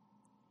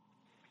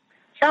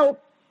 So,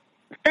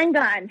 thank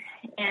God.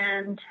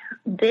 And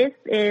this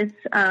is,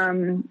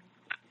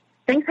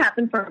 things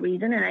happen for a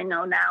reason. And I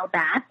know now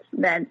that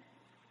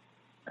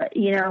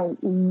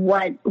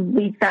what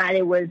we thought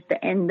it was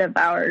the end of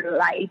our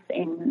life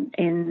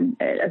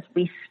as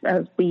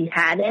we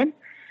had it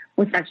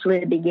was actually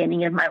the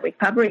beginning of my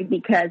recovery,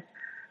 because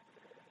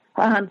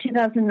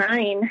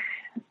 2009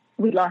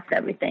 we lost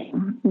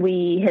everything.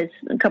 A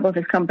couple of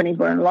his companies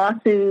were in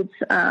lawsuits.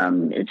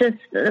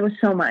 There was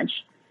so much.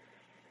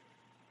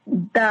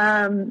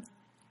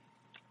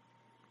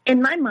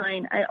 In my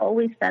mind, I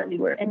always thought we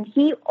were, and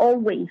he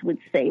always would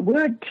say,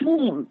 we're a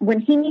team.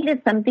 When he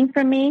needed something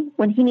from me,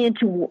 when he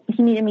needed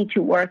me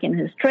to work in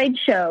his trade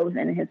shows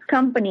and his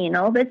company and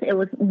all this, it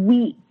was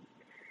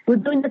we're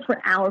doing this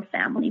for our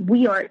family.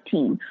 We are a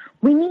team.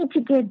 We need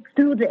to get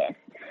through this.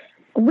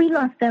 We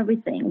lost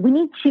everything.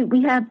 We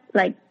have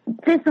like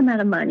this amount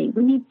of money.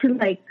 We need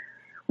to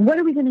what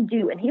are we going to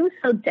do? And he was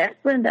so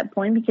desperate at that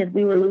point because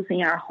we were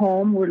losing our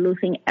home. We're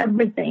losing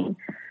everything.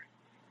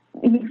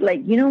 He's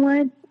like, you know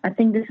what? I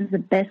think this is the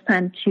best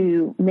time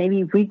to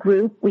maybe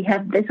regroup. We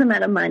have this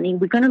amount of money.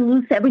 We're going to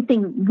lose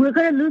everything.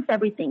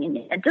 And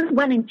I just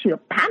went into a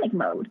panic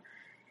mode.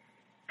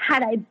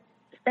 Had I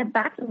stepped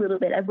back a little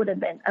bit, I would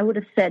have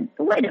said,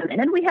 wait a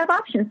minute, we have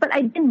options. But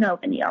I didn't know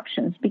any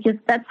options because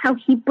that's how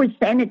he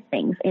presented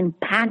things, in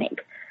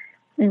panic.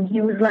 And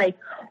he was like,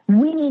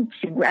 we need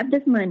to grab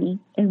this money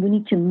and we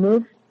need to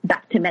move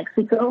back to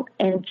Mexico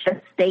and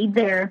just stay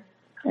there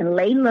and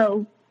lay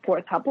low for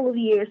a couple of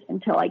years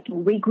until I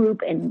can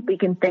regroup and we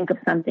can think of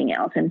something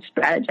else and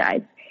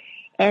strategize.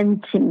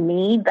 And to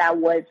me, that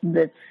was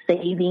the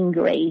saving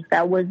grace.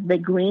 That was the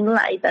green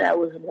light that I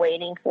was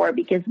waiting for,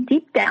 because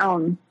deep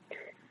down,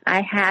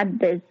 I had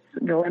this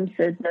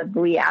glimpses of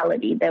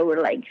reality that were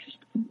like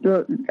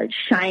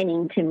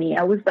shining to me.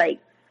 I was like,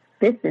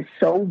 this is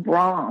so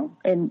wrong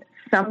and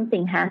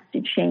something has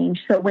to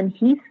change. So when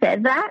he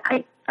said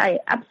that, I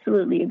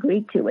absolutely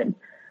agreed to it.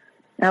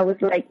 I was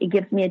like, it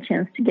gives me a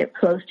chance to get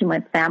close to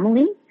my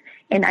family,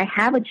 and I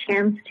have a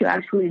chance to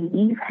actually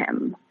leave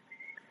him.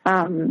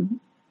 I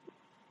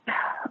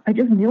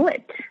just knew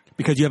it.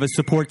 Because you have a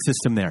support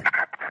system there.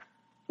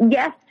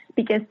 Yes,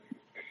 because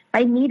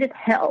I needed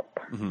help.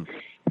 Mm-hmm.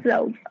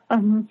 So,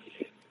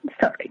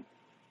 sorry.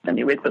 Let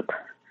me regroup.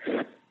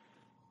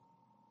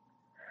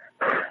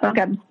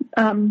 Okay.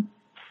 So,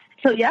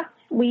 yeah,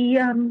 we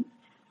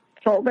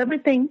sold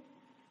everything.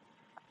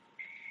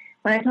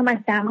 When I told my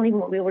family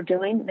what we were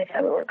doing, they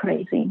thought we were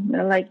crazy.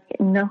 They're like,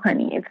 no,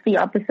 honey, it's the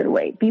opposite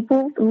way.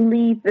 People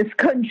leave this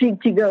country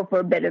to go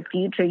for a better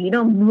future. You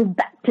don't move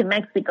back to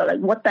Mexico. Like,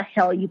 what the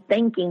hell are you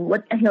thinking?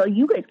 What the hell are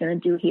you guys going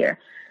to do here?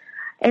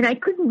 And I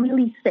couldn't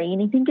really say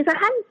anything because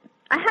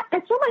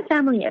I saw my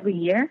family every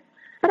year,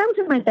 but I was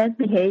in my best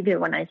behavior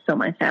when I saw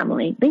my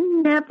family. They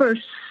never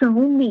saw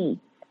me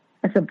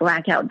as a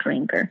blackout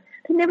drinker.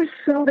 They never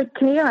saw the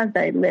chaos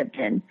that I lived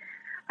in.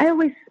 I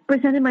always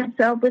presented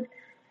myself with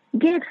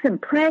gifts and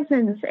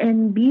presents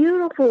and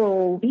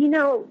beautiful,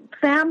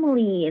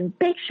 family and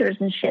pictures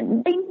and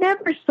shit. They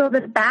never saw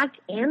the back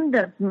end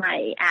of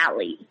my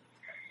alley.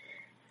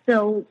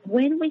 So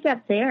when we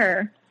got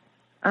there,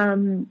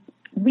 one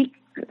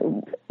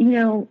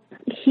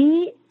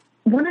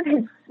of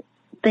his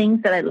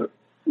things that I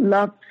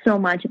loved so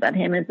much about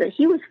him is that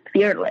he was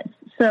fearless.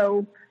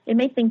 So it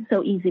made things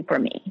so easy for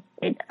me.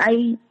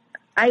 I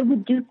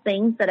would do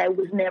things that I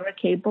was never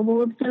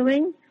capable of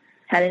doing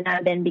had it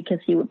not been because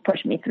he would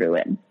push me through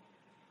it.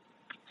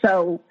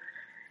 So,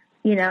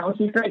 he's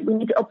like, we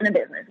need to open a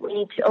business. We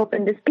need to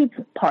open this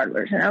pizza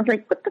parlors. And I was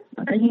like, what the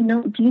fuck do you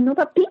know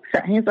about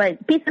pizza? And he's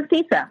like,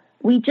 pizza.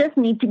 We just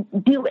need to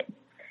do it.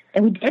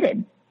 And we did it.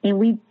 And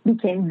we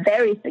became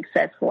very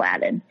successful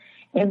at it.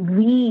 And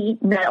we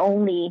not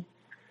only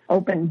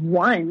opened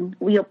one,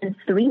 we opened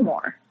 3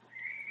 more.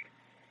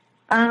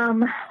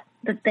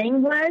 The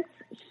thing was,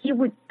 he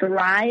would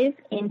thrive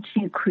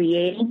into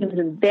creating. He was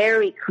a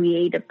very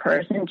creative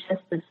person,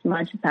 just as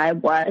much as I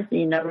was.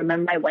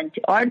 Remember I went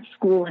to art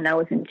school and I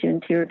was into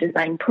interior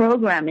design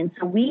program. And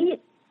so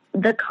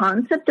the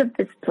concept of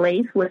this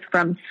place was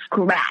from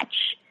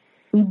scratch.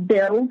 We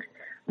built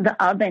the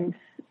ovens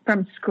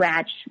from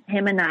scratch,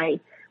 him and I.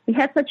 We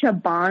had such a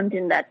bond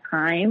in that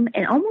time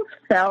and almost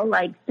felt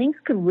like things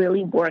could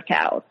really work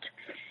out.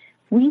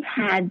 We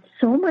had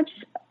so much,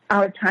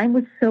 our time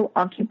was so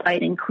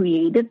occupied in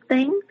creative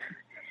things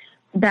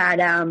that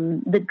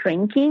the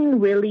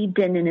drinking really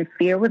didn't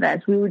interfere with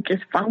us. We were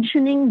just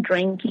functioning,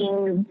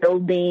 drinking,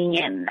 building,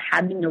 and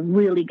having a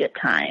really good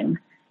time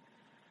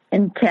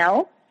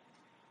until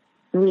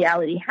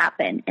reality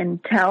happened.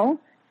 Until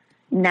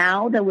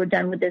now that we're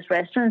done with these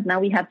restaurants, now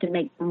we have to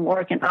make them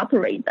work and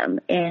operate them.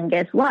 And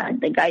guess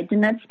what? The guy did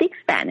not speak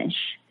Spanish.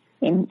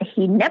 And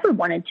he never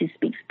wanted to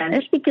speak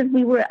Spanish because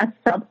we were a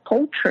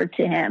subculture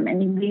to him.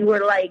 And we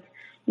were like,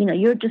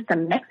 you're just a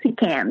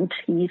Mexican,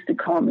 he used to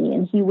call me.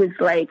 And he was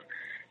like,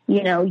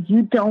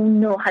 you don't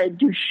know how to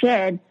do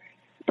shit.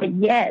 But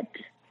yet,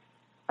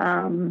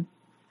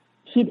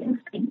 he didn't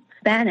speak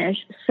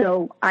Spanish.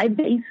 So I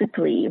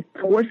basically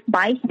forced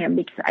by him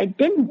because I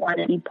didn't want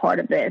to be part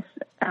of this.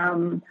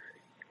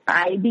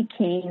 I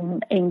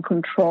became in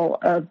control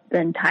of the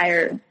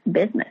entire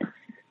business.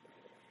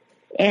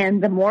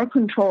 And the more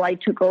control I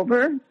took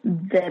over,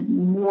 the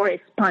more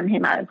it spun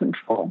him out of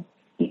control,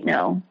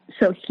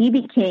 So he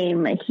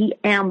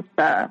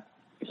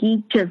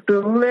just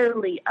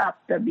literally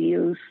upped the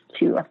abuse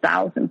to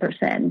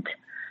 1,000%.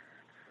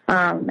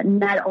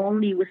 Not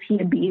only was he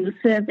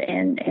abusive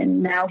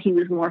and now he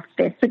was more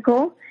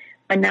physical,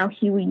 but now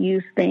he would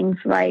use things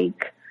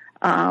like,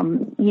 he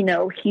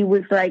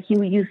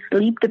would use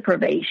sleep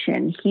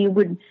deprivation. He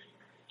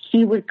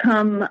would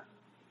come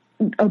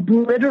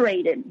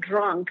obliterated,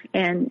 drunk.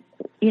 And,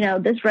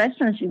 this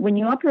restaurant, when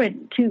you operate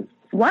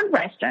one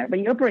restaurant, but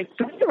you operate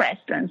 3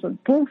 restaurants with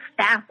full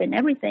staff and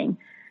everything,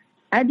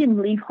 I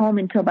didn't leave home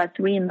until about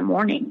 3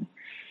 a.m.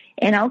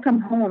 And I'll come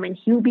home and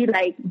he'll be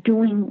like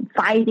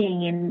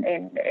fighting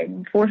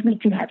and force me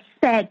to have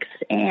sex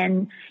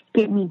and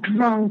get me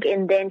drunk.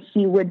 And then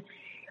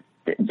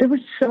there was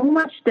so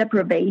much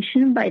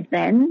deprivation by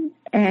then.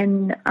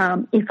 And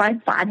if I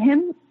fought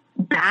him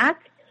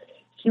back,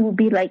 he would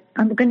be like,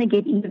 I'm going to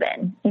get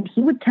even. And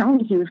he would tell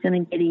me he was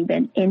going to get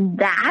even. And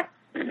that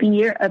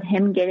fear of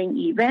him getting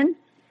even,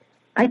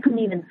 I couldn't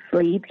even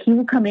sleep. He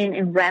would come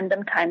in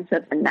random times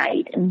of the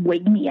night and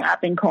wake me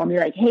up and call me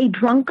like, hey,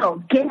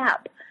 drunko, get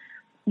up.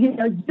 You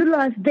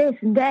lost this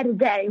and that and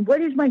that. And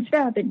what is my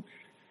stuff? And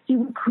he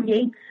would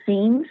create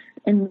scenes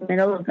in the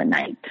middle of the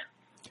night.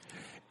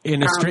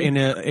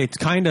 It's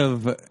kind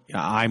of,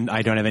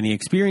 I don't have any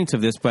experience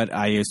of this, but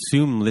I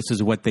assume this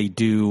is what they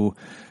do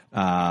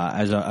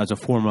as a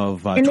form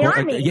of in the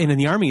Army. In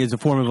the Army as a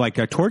form of like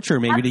a torture,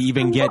 maybe Absolutely. To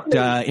even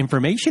get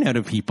information out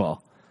of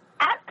people.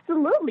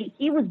 Absolutely,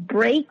 he was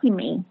breaking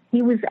me.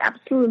 He was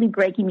absolutely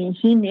breaking me.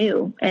 He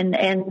knew,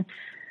 and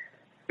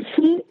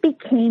he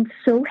became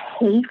so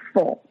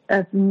hateful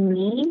of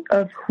me,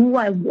 of who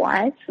I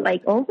was,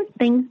 like all the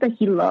things that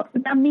he loved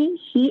about me.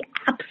 He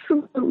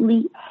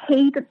absolutely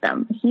hated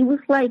them. He was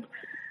like,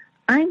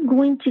 I'm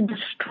going to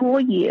destroy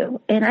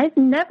you. And I've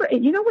never,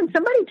 when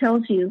somebody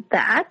tells you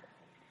that,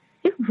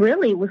 it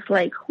really was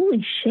like,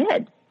 holy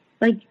shit.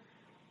 Like,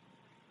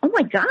 oh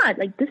my God,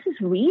 like this is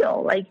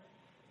real. Like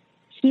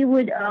he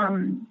would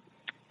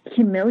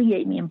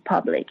humiliate me in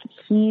public.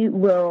 He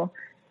will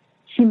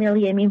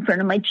humiliate me in front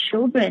of my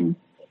children.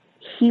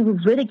 He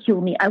would ridicule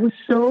me. I was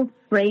so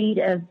afraid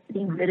of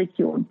being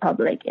ridiculed in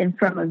public. And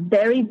from a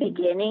very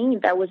beginning,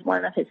 that was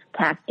one of his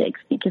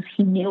tactics because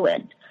he knew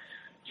it.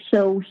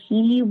 So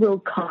he will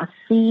cause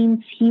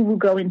scenes. He will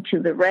go into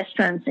the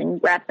restaurants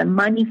and grab the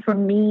money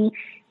from me.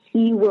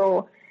 He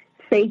will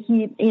say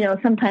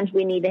sometimes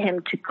we needed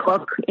him to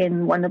cook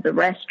in one of the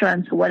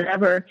restaurants or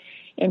whatever,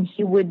 and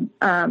he would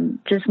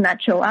just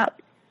not show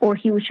up. Or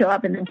he would show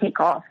up and then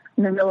take off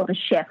in the middle of a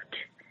shift.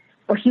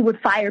 Or he would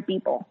fire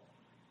people,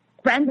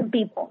 random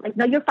people. Like,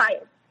 no, you're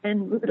fired.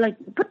 And we were like,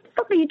 what the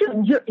fuck are you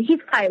doing? He's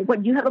fired.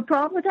 What, you have a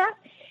problem with that?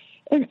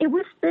 And it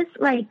was this,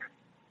 like,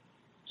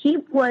 he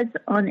was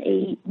on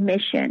a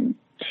mission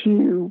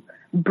to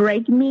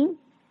break me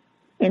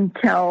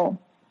until,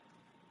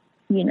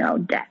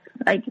 death.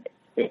 Like,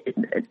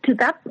 to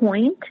that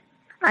point,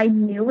 I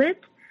knew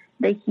it,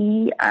 that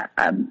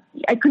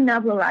I could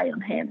not rely on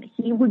him.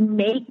 He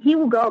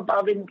would go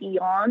above and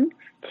beyond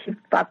to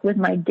fuck with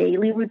my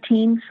daily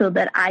routine so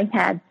that I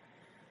had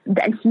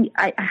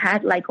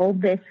like all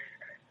this,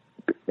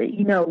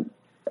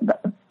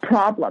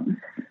 problems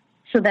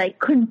so that I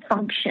couldn't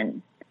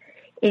function.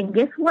 And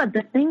guess what?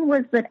 The thing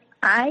was that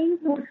I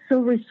was so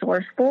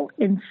resourceful,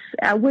 and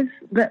I was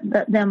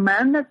the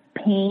amount of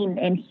pain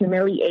and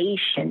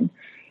humiliation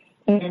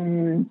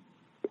and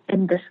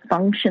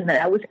dysfunction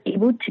that I was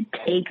able to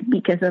take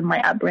because of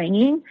my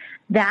upbringing.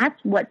 That's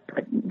what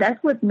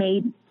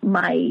made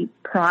my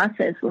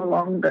process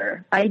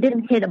longer. I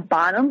didn't hit a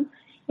bottom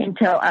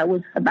until I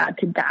was about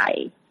to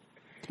die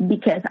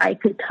because I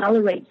could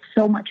tolerate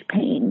so much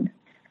pain.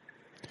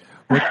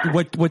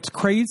 What's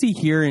crazy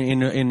here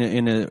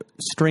in a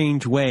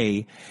strange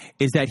way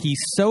is that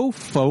he's so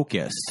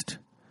focused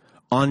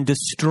on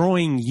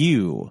destroying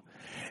you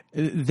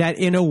that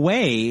in a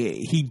way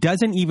he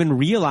doesn't even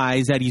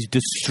realize that he's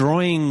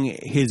destroying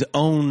his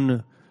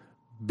own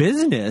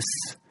business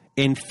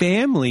and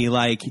family.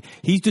 Like,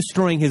 he's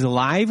destroying his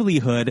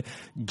livelihood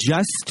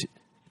just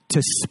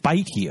to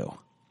spite you.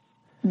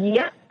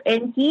 Yep.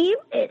 And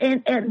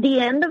at the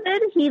end of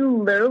it, he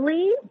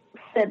literally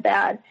said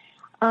that.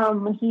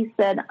 He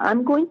said,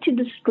 I'm going to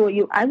destroy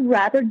you. I'd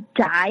rather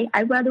die.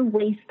 I'd rather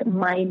waste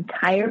my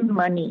entire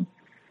money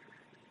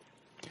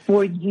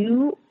for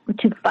you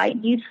to fight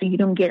you so you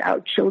don't get our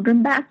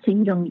children back, so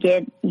you don't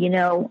get,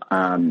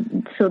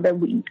 so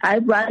that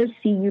I'd rather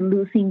see you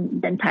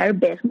losing the entire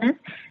business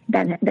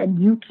than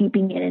you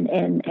keeping it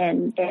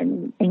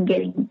and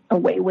getting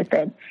away with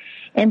it.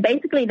 And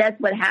basically that's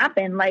what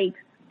happened. Like,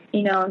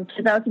 in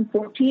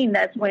 2014,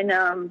 that's when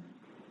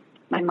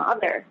my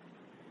mother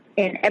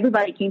and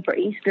everybody came for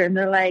Easter, and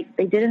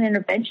they did an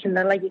intervention.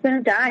 They're like, you're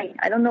going to die.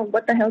 I don't know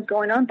what the hell's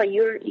going on, but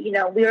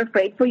we're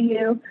afraid for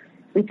you.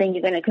 We think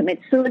you're going to commit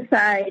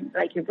suicide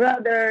like your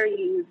brother.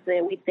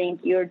 We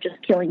think you're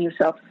just killing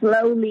yourself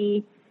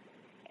slowly.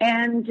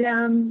 And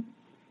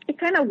it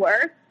kind of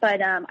worked,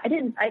 but I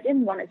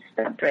didn't want to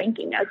stop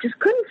drinking. I just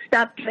couldn't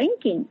stop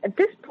drinking. At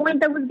this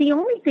point, that was the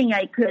only thing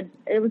I could.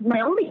 It was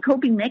my only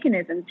coping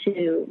mechanism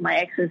to my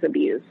ex's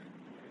abuse.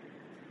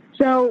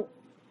 So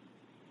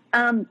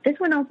this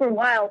went on for a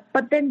while,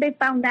 but then they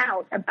found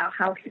out about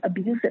how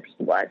abusive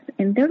he was.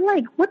 And they're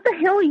like, what the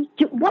hell?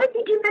 Why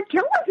did you not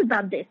tell us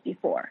about this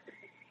before?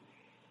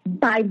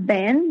 By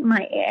then,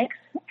 my ex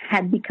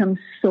had become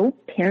so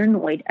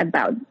paranoid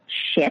about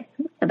shit,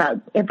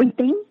 about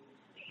everything,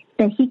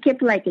 that he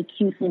kept, like,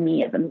 accusing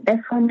me of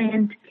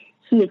embezzlement.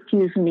 He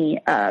accused me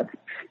of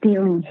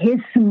stealing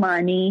his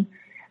money,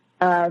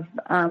 of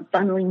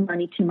funneling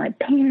money to my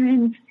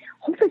parents,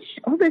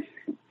 all this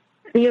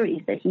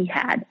theories that he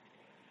had.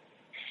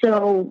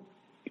 So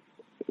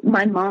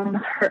my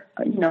mom,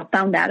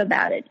 found out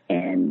about it,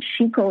 and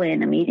she called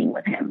in a meeting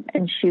with him.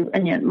 And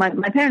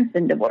my parents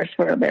been divorced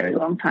for a very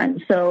long time.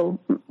 So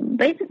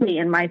basically,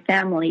 in my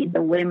family,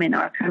 the women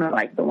are kind of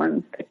like the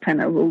ones that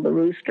kind of rule the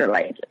rooster.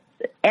 Like,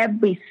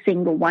 every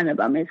single one of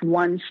them is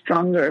one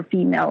stronger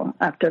female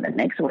after the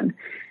next one.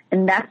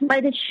 And that's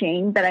why the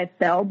shame that I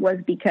felt was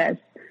because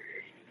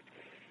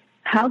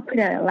how could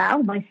I allow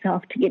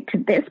myself to get to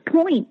this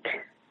point?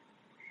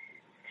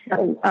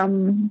 So,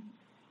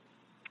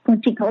 when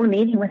she called a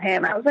meeting with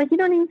him, I was like, you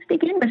don't even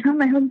speak English. How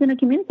am I going to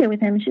communicate with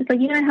him? And she's like,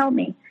 you gotta help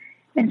me.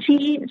 And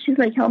she's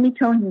like, help me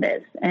tell him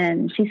this.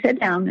 And she sat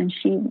down, and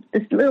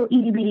this little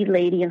itty bitty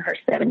lady in her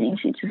 70s,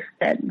 she just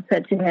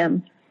said to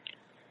him,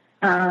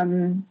 I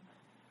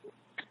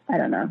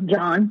don't know,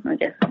 John, I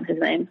guess that's his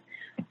name.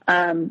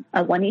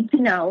 I want you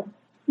to know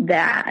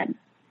that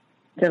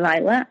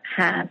Delilah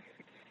has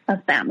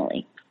a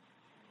family,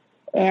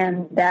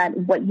 and that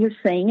what you're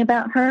saying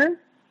about her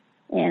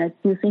and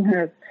accusing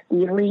her of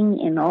stealing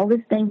and all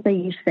these things that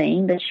you're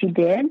saying that she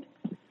did,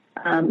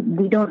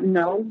 we don't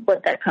know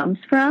what that comes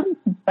from.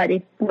 But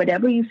if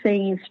whatever you're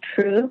saying is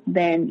true,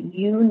 then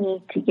you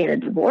need to get a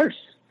divorce.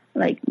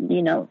 Like,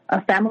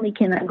 a family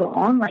cannot go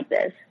on like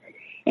this.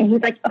 And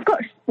he's like, of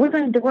course, we're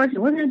going to divorce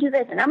and we're going to do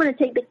this, and I'm going to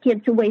take the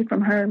kids away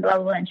from her, and blah,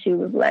 blah, blah. And she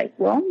was like,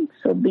 well,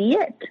 so be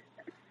it.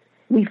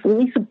 We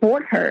fully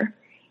support her.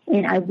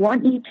 And I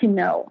want you to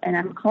know, and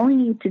I'm calling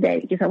you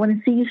today because I want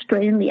to see you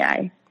straight in the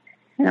eye.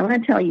 And I want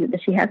to tell you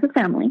that she has a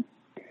family,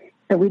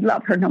 that we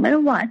love her no matter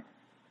what,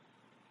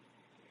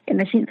 and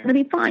that she's going to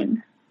be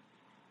fine.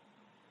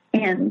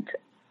 And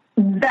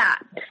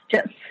that's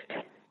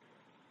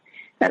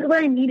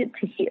what I needed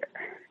to hear.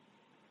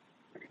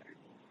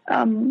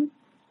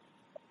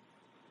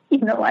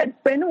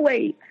 I've been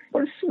away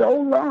for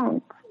so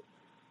long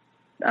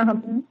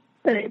that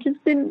I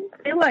just didn't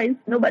realize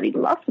nobody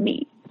loved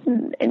me.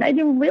 And I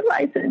didn't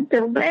realize it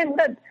until then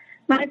that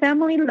my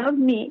family loved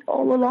me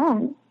all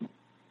along.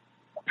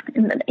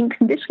 And that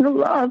unconditional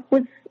love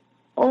was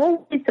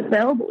always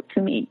available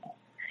to me.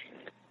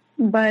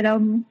 But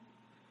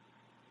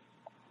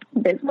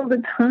this was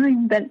the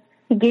time that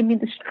he gave me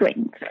the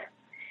strength.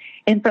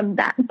 And from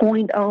that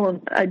point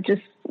on, I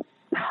knew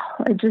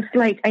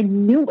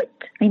it.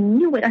 I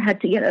knew it. I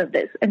had to get out of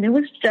this. And it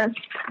was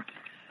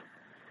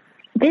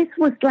this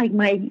was like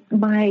my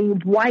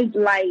white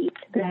light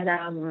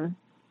that,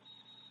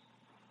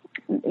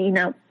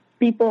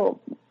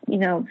 people,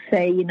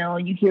 say,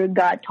 you hear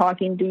God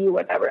talking to you,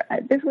 whatever.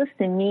 This was,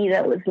 to me,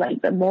 that was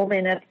like the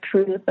moment of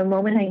truth, the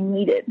moment I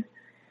needed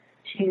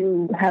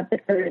to have the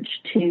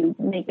courage to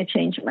make a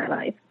change in my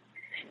life.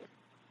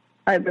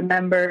 I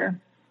remember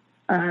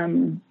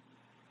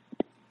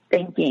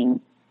thinking,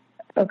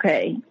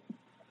 okay,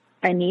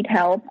 I need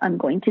help. I'm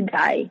going to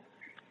die.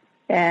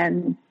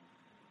 And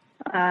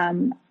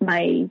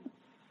I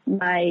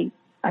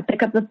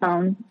pick up the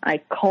phone. I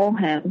call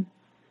him.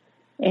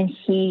 And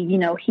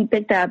he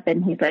picked up,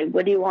 and he's like,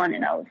 what do you want?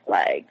 And I was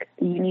like,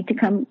 you need to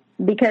come,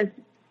 because,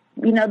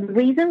 the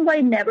reason why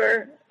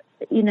never,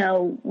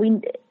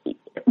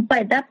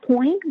 by that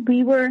point,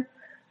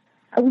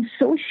 I was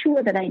so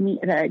sure that I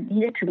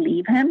needed to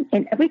leave him.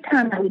 And every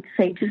time I would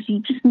say,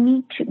 we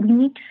need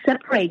to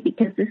separate,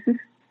 because this is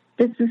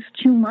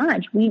too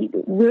much.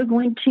 We're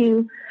going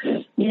to,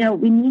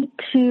 we need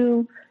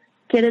to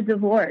get a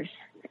divorce.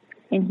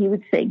 And he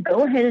would say,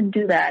 go ahead and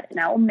do that, and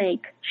I'll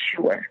make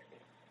sure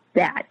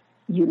that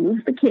you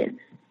lose the kids.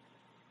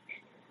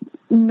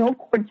 No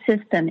court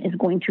system is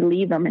going to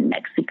leave them in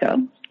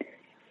Mexico.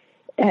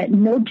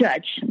 No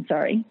judge, I'm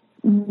sorry.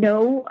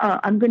 No,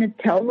 I'm going to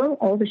tell them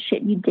all the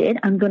shit you did.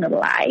 I'm going to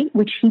lie,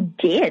 which he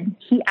did.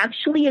 He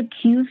actually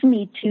accused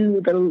me to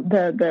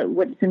the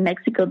what's in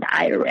Mexico, the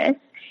IRS.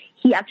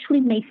 He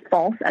actually made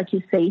false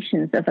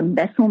accusations of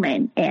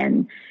embezzlement,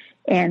 and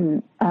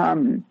that's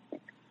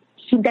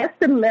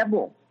the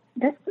level.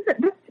 That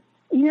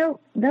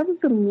was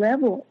the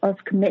level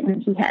of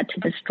commitment he had to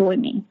destroy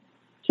me.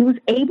 He was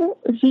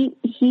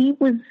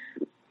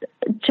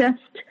just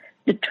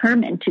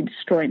determined to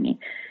destroy me.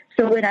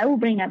 So when I would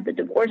bring up the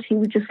divorce, he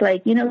was just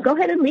like, go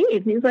ahead and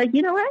leave. He was like,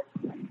 you know what?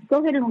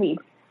 Go ahead and leave.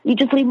 You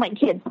just leave my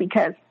kids,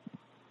 because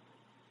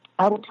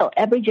I will tell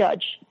every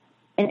judge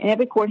in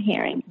every court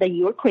hearing that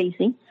you're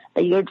crazy,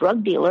 that you're a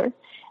drug dealer,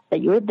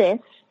 that you're this.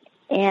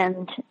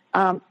 And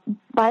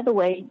by the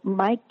way,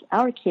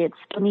 our kids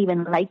don't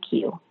even like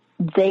you.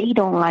 They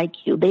don't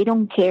like you. They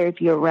don't care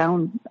if you're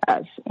around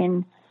us.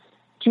 And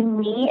to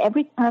me,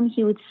 every time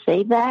he would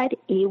say that,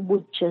 it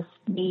would just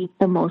be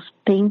the most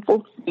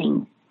painful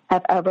thing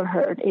I've ever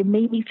heard. It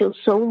made me feel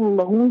so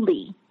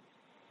lonely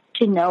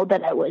to know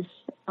that I was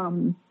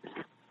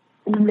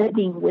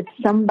living with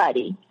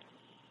somebody,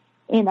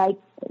 and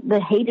they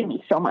hated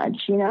me so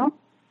much, you know.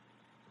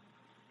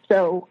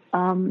 So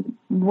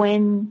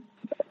when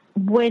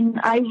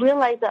I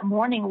realized that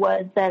morning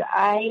was that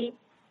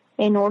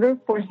in order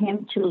for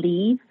him to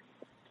leave,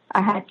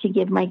 I had to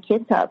give my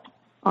kids up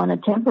on a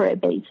temporary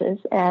basis.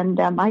 And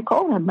I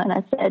called him and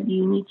I said,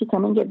 you need to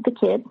come and get the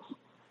kids.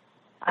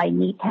 I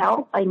need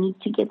help. I need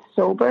to get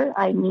sober.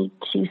 I need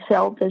to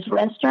sell this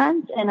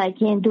restaurant, and I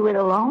can't do it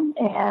alone.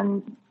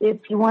 And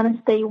if you want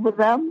to stay with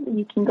them,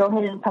 you can go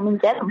ahead and come and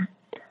get them.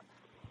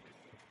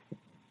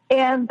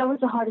 And that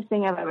was the hardest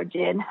thing I've ever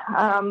did.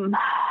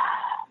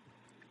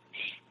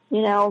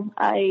 You know,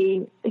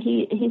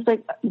 he's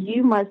like,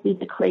 you must be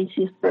the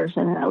craziest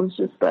person. And I was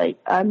just like,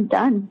 I'm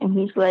done. And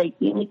he's like,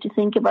 you need to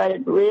think about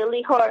it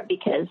really hard,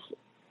 because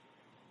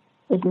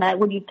it's not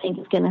what you think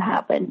is going to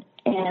happen.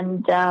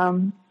 And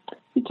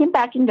he came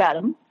back and got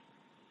him.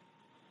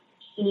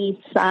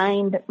 He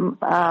signed,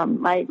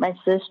 my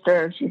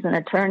sister, she's an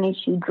attorney.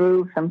 She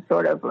drew some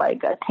sort of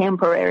like a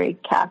temporary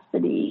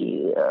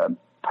custody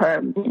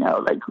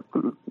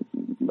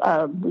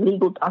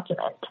legal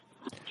document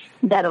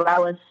that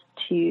allowed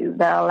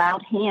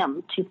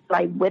him to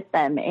fly with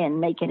them and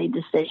make any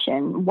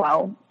decision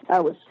while I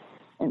was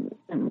in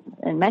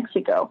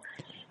Mexico.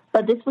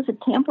 But this was a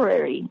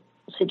temporary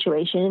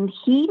situation.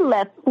 He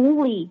left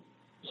fully.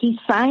 He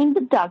signed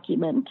the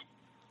document.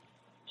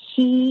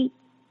 He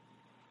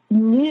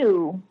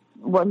knew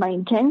what my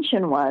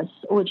intention was,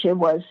 which it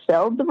was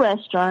sell the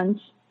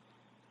restaurants,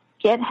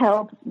 get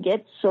help,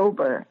 get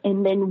sober,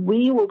 and then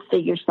we will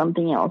figure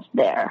something else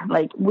there.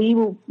 Like, we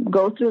will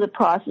go through the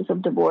process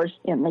of divorce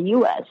in the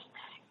U.S.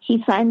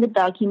 He signed the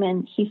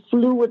document. He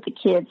flew with the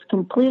kids,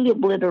 completely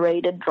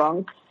obliterated,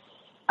 drunk,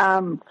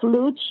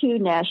 flew to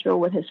Nashville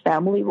where his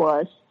family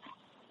was.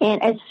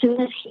 And as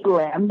soon as he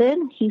landed,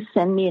 he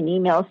sent me an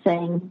email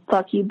saying,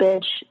 fuck you,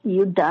 bitch,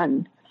 you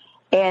done.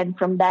 And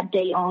from that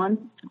day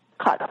on,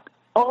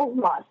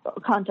 lost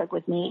contact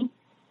with me.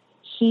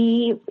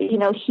 He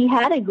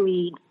had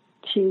agreed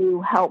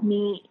to help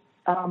me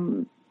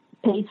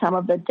pay some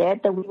of the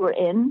debt that we were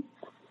in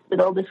with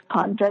all these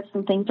contracts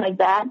and things like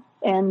that.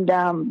 And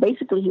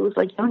basically he was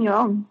like, you're on your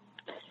own.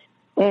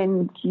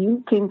 And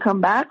you can come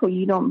back, or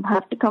you don't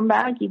have to come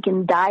back. You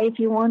can die if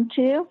you want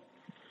to.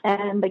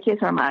 And the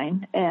kids are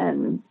mine.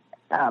 And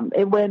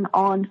it went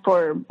on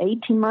for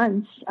 18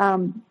 months.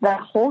 That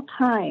whole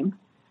time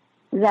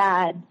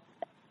that,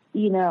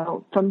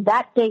 from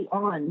that day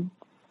on,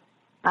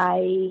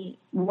 I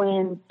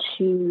went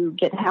to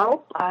get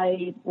help.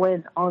 I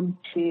went on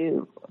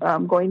to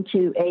going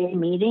to AA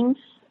meetings.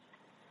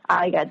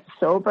 I got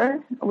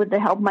sober with the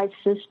help. My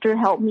sister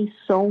helped me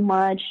so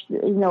much.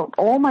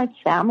 All my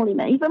family,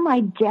 even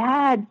my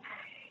dad.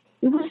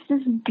 It was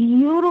just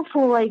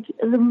beautiful. Like,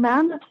 the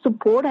amount of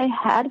support I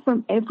had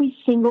from every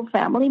single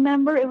family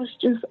member, it was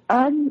just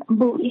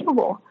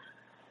unbelievable.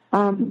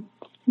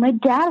 My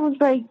dad was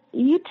like,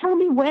 you tell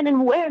me when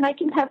and where, and I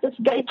can have this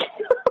guy too.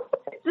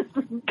 It's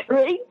just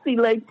crazy.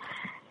 Like,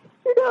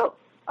 So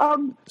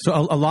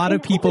a lot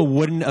of people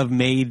wouldn't have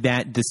made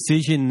that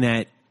decision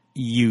that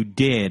you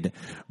did,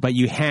 but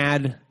you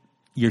had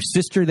your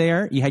sister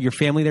there, you had your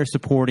family there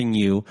supporting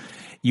you,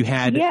 you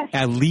had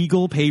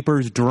legal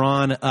papers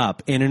drawn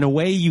up, and in a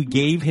way you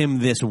gave him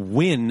this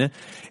win,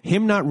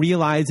 him not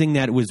realizing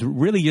that it was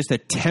really just a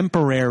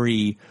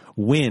temporary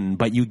win,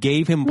 but you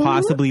gave him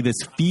possibly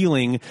this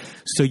feeling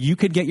so you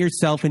could get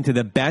yourself into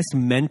the best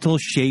mental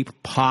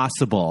shape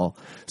possible.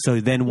 So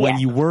then when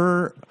you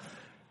were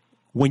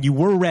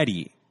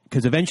ready,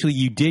 because eventually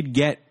you did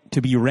get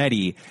to be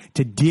ready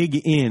to dig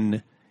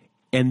in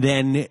and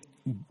then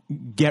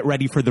get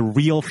ready for the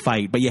real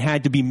fight, but you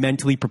had to be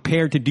mentally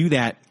prepared to do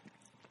that.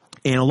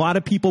 And a lot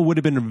of people would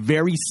have been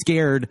very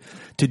scared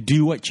to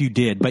do what you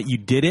did, but you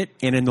did it,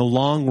 and in the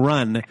long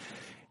run,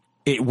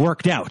 it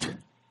worked out.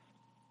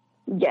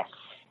 Yes.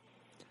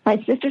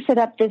 My sister set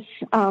up this,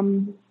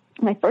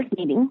 my first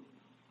meeting.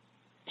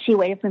 She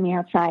waited for me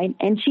outside,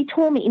 and she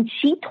told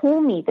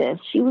me this.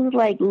 She was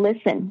like,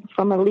 listen,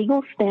 from a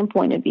legal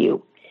standpoint of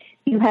view,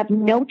 you have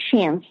no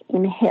chance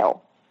in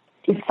hell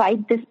to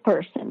fight this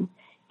person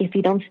if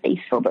you don't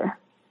stay sober.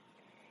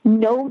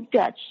 No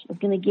judge is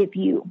going to give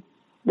you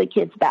the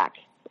kids back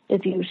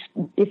if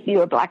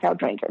you're a blackout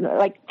drinker.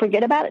 Like,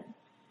 forget about it.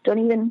 Don't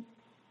even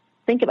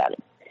think about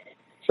it.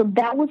 So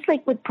that was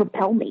like what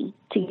propelled me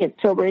to get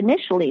sober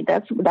initially.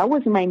 That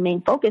was my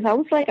main focus. I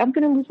was like, I'm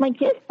going to lose my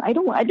kids. I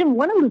didn't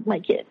want to lose my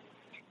kids.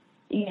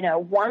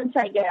 Once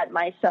I got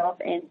myself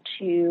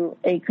into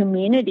a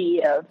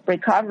community of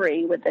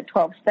recovery with the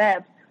 12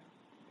 steps,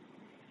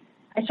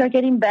 I started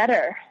getting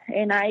better,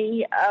 and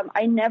I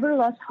never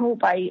lost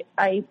hope. I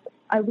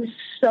was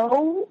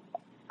so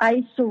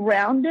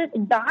surrounded.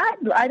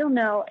 God, I don't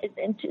know.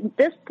 And to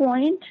this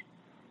point,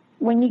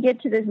 when you get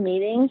to these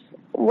meetings,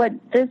 what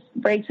this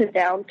breaks it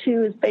down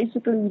to is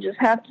basically you just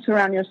have to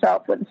surround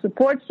yourself with a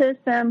support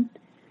system.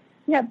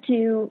 You have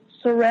to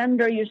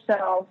surrender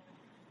yourself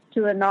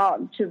to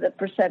the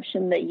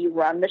perception that you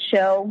run the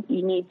show.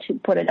 You need to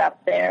put it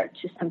up there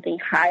to something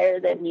higher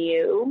than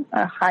you,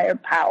 a higher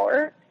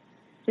power.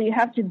 So you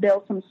have to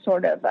build some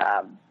sort of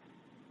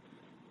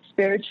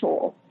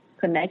spiritual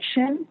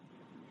connection,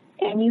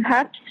 and you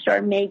have to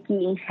start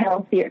making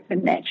healthier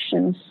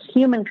connections,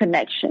 human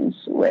connections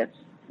with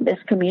this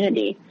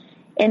community.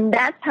 And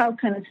that's how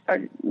kind of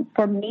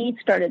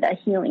started that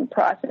healing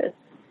process.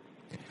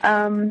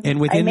 And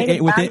within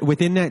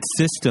that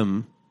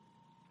system,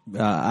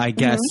 I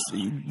guess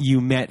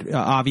you met,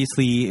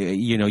 obviously,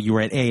 you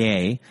were at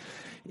AA.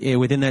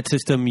 Within that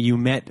system, you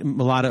met a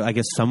lot of, I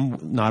guess some,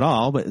 not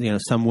all, but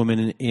some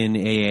women in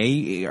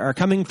AA are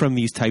coming from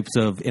these types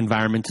of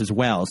environments as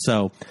well.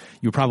 So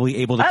you're probably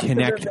able to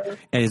connect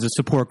as a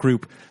support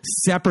group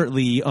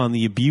separately on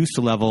the abuse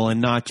level and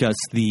not just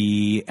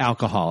the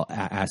alcohol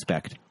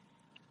aspect.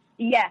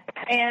 Yeah,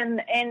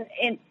 and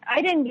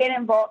I didn't get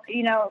involved.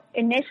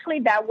 Initially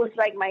that was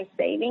like my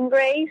saving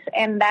grace,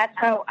 and that's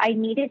how I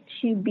needed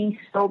to be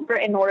sober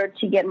in order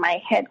to get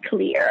my head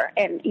clear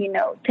and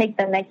take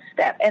the next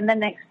step and the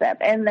next step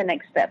and the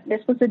next step.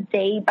 This was a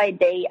day by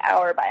day,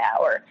 hour by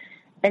hour.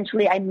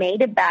 Eventually, I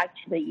made it back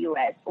to the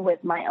U.S.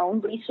 with my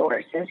own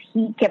resources.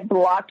 He kept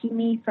blocking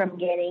me from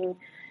getting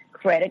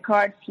credit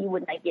cards. He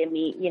would not give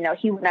me,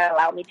 he would not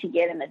allow me to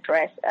get an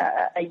address,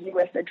 a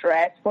U.S.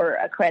 address for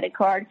a credit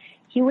card.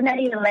 He would not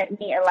even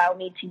allow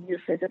me to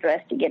use his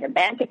address to get a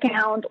bank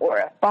account or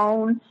a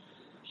phone.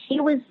 He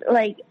was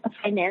like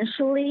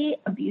financially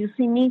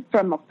abusing me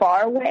from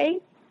far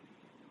away,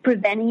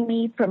 preventing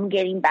me from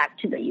getting back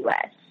to the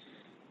U.S.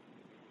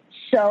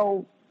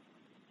 So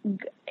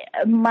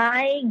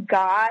my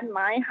God,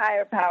 my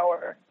higher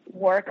power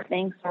worked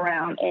things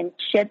around, and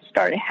shit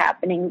started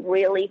happening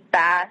really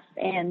fast.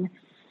 And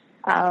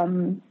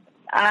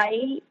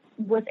I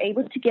was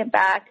able to get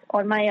back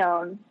on my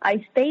own.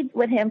 I stayed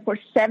with him for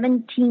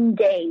 17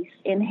 days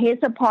in his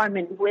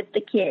apartment with the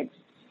kids.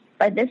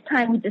 By this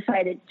time, we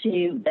decided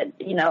that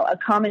a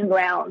common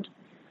ground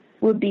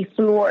would be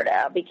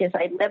Florida, because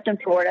I lived in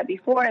Florida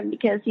before, and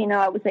because,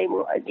 I was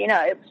able,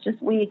 it was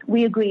just,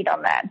 we agreed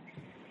on that.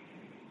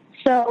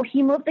 So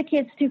he moved the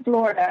kids to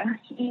Florida.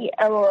 He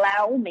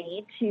allowed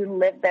me to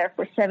live there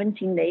for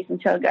 17 days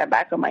until I got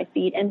back on my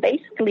feet. And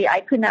basically, I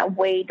could not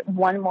wait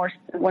one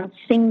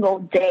single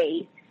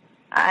day.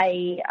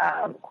 I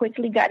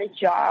quickly got a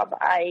job.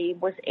 I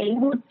was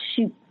able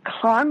to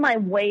con my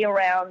way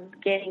around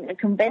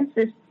convince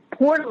this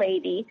poor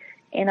lady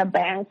in a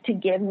bank to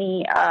give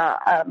me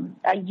I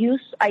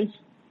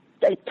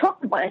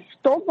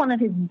stole one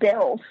of his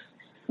bills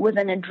with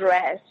an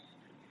address.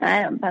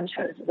 I'm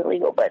sure this is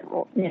illegal, but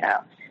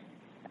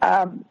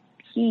and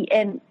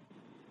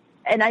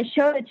I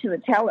showed it to the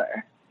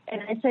teller,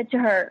 and I said to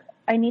her,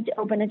 I need to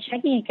open a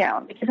checking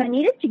account because I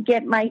needed to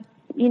get my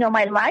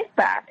life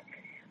back.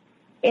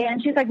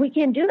 And she's like, we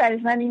can't do that.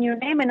 It's not in your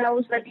name. And I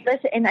was like,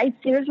 listen, and I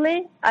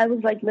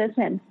was like,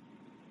 listen,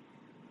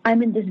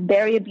 I'm in this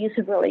very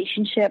abusive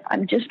relationship.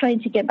 I'm just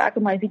trying to get back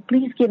on my feet.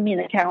 Please give me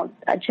a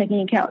checking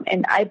account.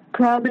 And I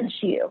promise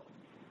you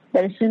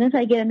that as soon as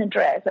I get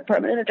a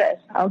permanent address,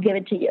 I'll give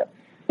it to you.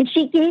 And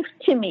she gave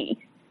it to me.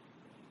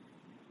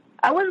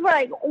 I was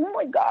like, oh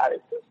my God,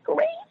 this is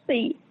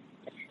crazy.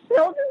 This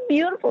is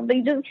beautiful.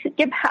 They just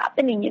kept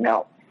happening,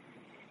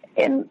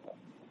 And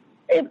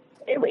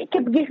it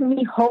kept giving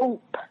me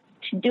hope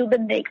to do the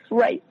next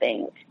right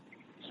thing.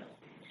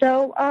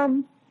 So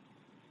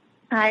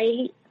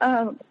I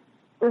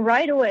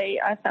right away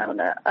I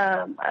found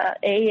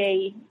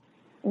AA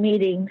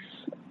meetings,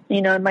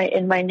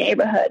 in my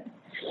neighborhood,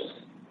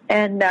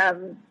 and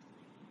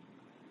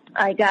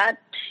I got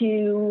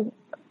to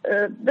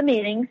the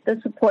meetings, the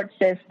support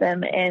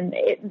system, and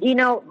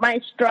my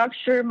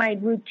structure, my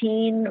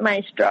routine,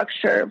 my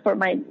structure for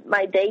my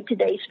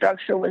day-to-day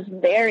structure was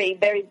very,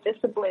 very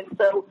disciplined.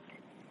 So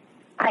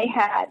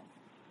I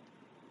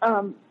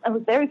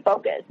was very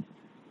focused.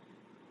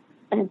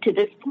 And to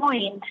this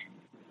point,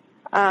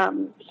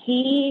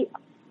 he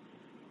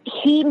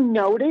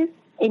noticed,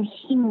 and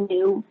he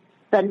knew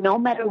that no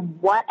matter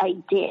what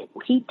he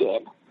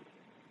did,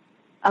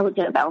 I was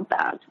going to bounce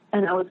out,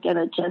 and I was going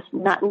to just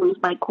not lose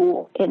my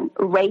cool. And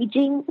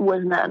raging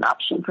was not an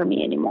option for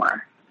me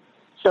anymore.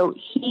 So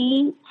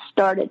he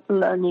started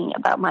learning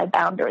about my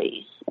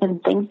boundaries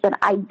and things that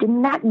I did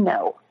not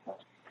know,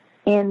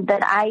 and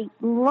that I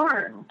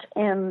learned,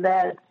 and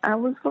that I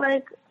was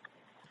like,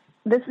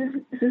 this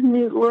is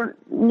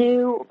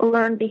new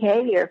learned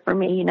behavior for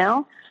me,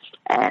 And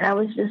I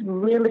was just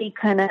really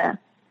kind of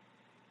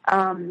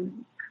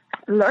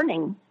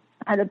learning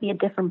how to be a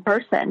different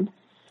person.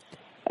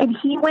 And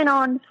he went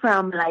on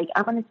from, like,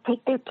 I'm going to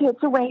take their kids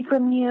away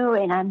from you,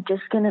 and I'm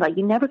just going to, like,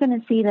 you're never going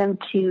to see them,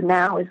 to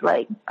now is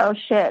like, oh,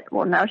 shit,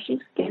 well, now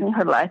she's getting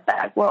her life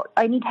back. Well,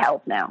 I need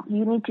help now.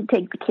 You need to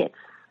take the kids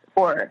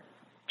for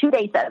 2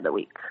 days out of the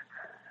week.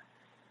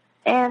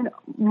 And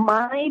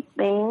my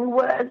thing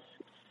was,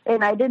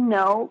 and I didn't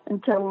know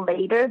until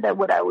later that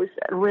what I was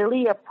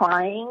really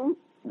applying,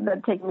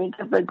 the technique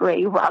of the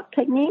gray rock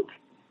technique,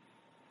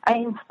 I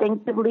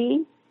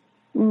instinctively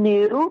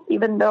knew,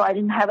 even though I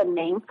didn't have a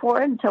name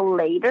for it until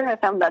later, I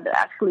found out it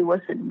actually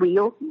was a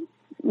real,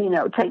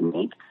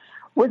 technique,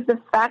 was the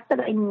fact that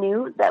I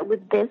knew that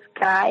with this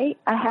guy,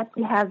 I had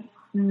to have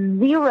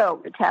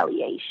zero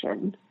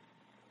retaliation.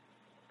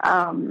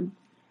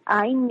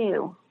 I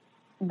knew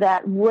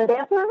that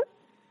whatever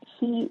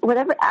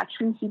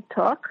action he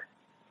took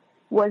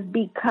was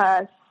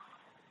because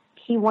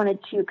he wanted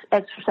to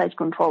exercise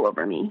control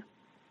over me.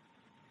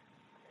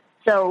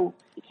 So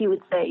he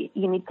would say,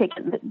 you need to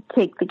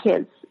take the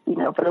kids,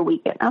 for the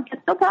weekend. Okay,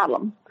 no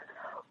problem.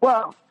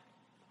 Well,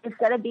 it's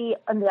got to be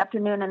in the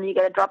afternoon, and then you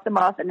got to drop them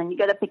off, and then you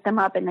got to pick them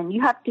up, and then you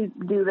have to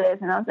do this.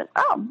 And I was like,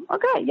 oh,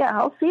 okay, yeah,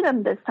 I'll see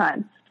them this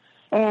time.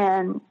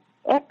 And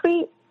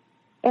every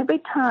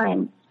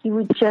time he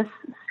would just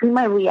see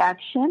my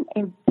reaction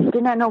and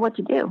did not know what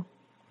to do.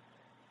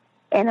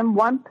 And at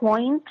one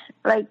point,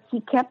 he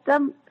kept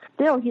them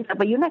still. He said,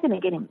 but you're not going to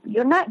get him.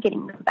 You're not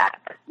getting them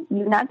back.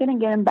 You're not going to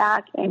get him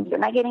back, and you're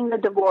not getting the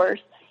divorce.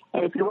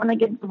 And if you want to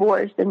get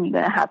divorced, then you're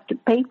going to have to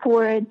pay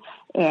for it.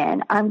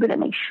 And I'm going to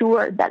make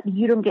sure that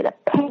you don't get a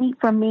penny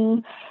from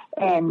me.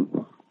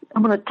 And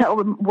I'm going to tell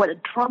them what a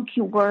drunk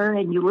you were,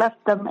 and you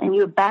left them, and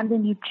you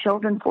abandoned your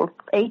children for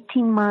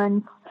 18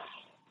 months.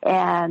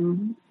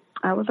 And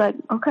I was like,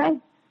 okay.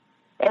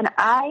 And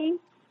I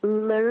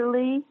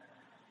literally,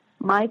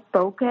 my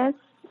focus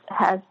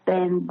has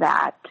been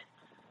that.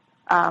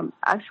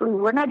 Actually,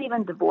 we're not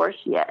even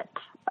divorced yet.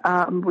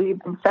 We've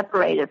been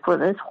separated for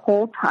this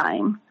whole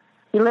time.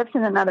 He lives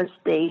in another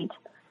state.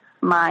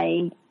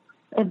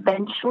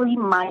 Eventually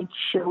my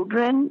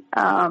children,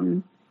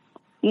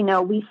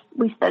 we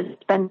started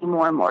spending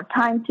more and more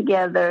time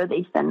together.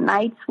 They spend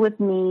nights with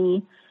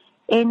me.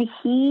 And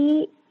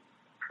he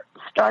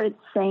started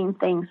saying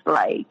things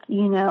like,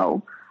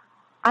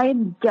 I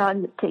am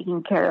done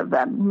taking care of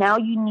them. Now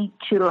you need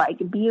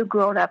to be a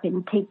grown up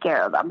and take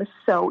care of them.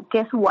 So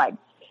guess what?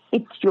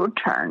 It's your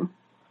turn.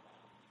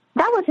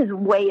 That was his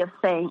way of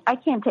saying, I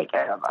can't take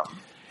care of them.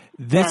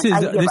 This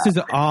is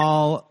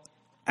all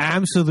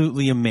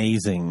absolutely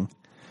amazing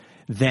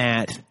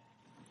that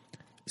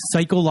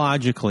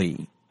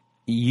psychologically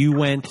you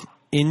went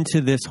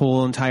into this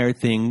whole entire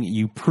thing.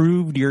 You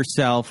proved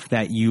yourself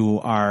that you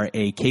are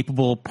a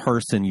capable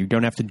person. You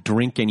don't have to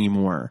drink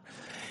anymore.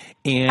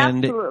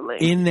 And absolutely.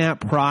 In that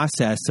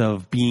process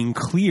of being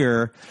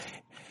clear,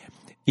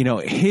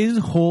 his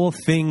whole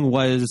thing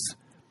was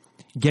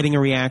getting a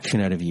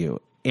reaction out of you.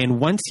 And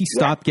once he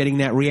stopped getting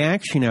that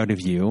reaction out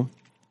of you,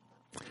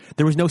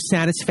 there was no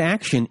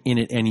satisfaction in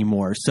it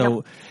anymore.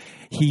 So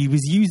he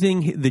was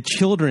using the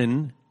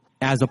children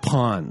as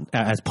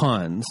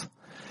pawns.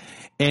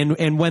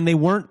 And when they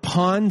weren't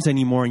pawns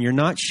anymore and you're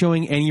not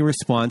showing any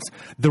response,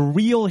 the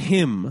real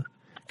him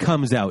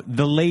comes out,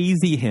 the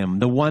lazy him,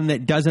 the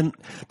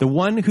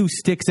one who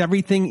sticks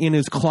everything in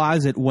his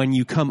closet when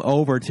you come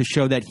over to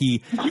show that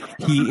he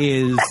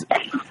is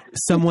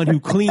someone who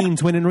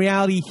cleans, when in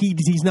reality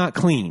he's not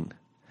clean.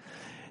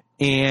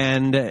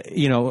 And,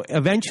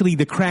 eventually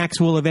the cracks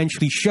will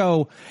eventually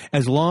show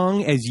as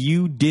long as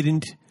you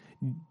didn't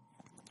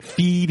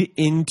feed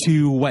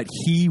into what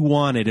he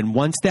wanted. And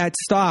once that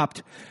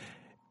stopped,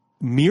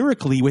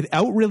 miraculously,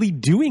 without really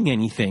doing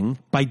anything,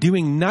 by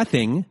doing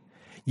nothing,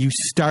 you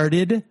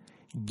started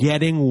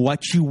getting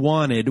what you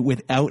wanted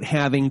without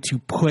having to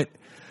put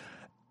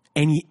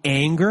any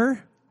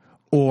anger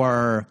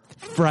or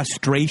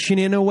frustration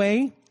in a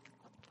way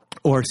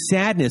or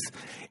sadness.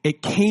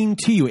 It came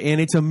to you,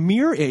 and it's a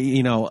mirror.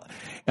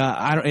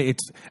 I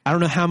don't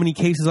know how many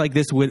cases like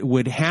this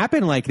would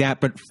happen like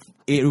that, but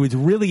it was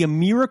really a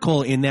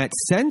miracle in that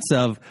sense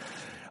of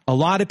a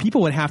lot of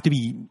people would have to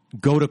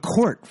go to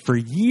court for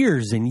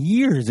years and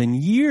years and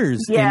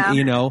years,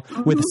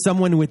 with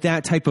someone with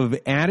that type of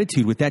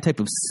attitude, with that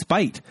type of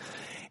spite.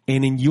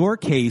 And in your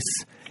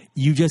case,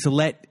 you just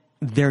let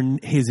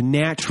his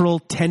natural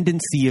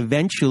tendency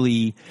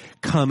eventually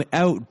come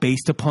out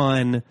based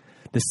upon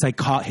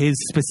his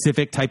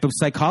specific type of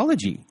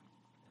psychology.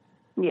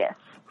 Yes.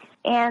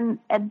 And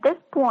at this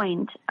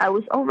point, I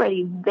was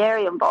already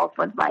very involved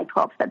with my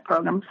 12-step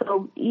program.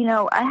 So,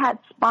 I had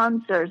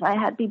sponsors. I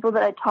had people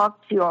that I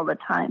talked to all the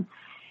time.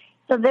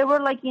 So they were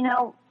like,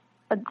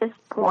 at this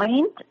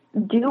point,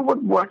 do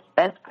what works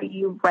best for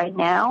you right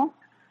now.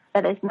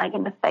 That is not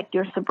going to affect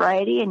your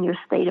sobriety and your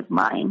state of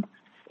mind.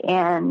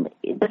 And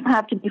it doesn't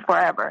have to be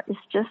forever. It's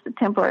just a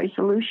temporary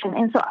solution.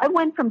 And so I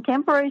went from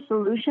temporary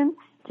solution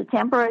to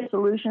temporary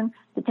solution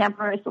to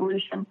temporary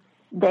solution,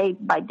 day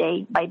by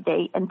day by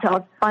day,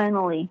 until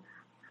finally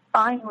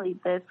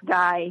this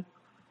guy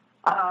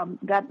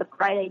got the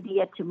bright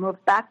idea to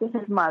move back with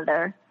his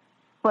mother,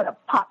 put a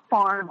pot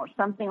farm or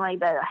something like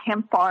that, a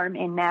hemp farm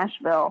in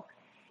Nashville,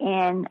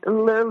 and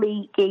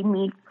literally gave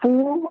me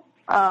full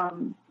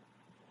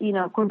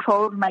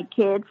control of my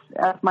kids,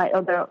 of my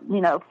other,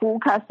 full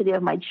custody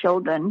of my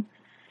children,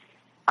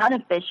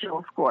 unofficial,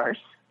 of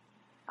course.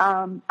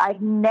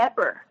 I've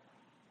never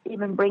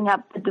even bring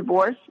up the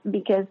divorce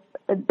because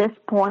at this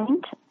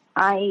point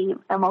I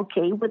am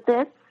okay with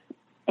this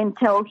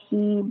until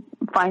he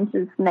finds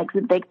his next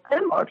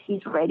victim or if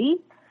he's ready.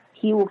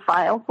 he will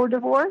file for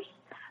divorce.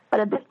 But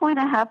at this point,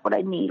 I have what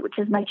I need, which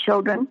is my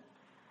children.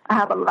 I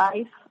have a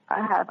life.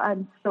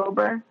 I'm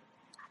sober.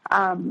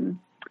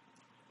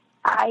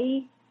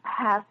 I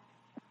have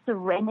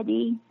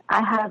serenity.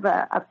 I have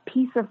a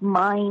peace of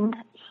mind.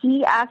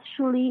 He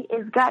actually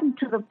is gotten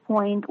to the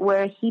point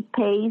where he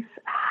pays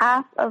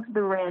half of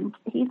the rent.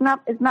 It's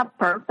not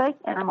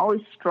perfect, and I'm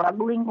always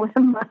struggling with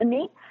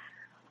money.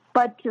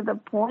 But to the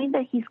point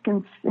that he's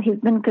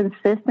been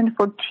consistent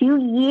for 2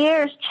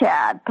 years,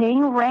 Chad,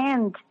 paying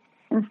rent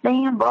and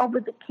staying involved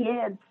with the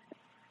kids,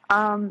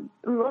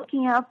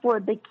 looking out for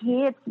the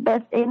kids'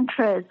 best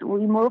interest.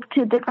 We moved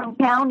to a different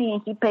county,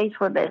 and he pays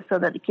for this so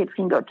that the kids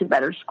can go to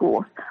better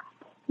schools.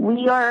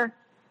 We are,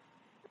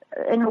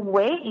 in a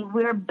way,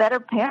 we're better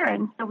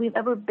parents than we've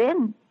ever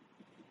been,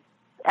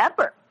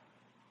 ever.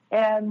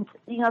 And,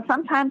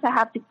 sometimes I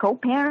have to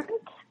co-parent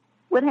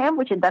with him,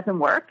 which it doesn't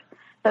work.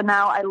 So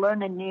now I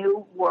learned a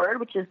new word,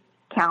 which is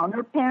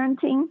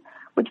counter-parenting,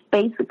 which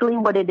basically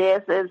what it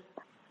is,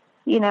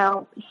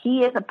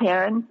 he is a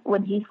parent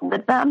when he's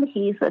with them.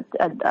 He's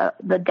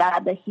the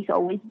dad that he's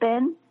always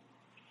been,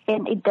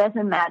 and it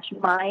doesn't match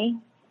my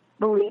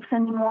beliefs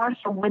anymore.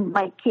 So when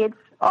my kids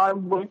are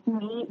with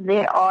me,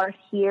 they are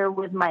here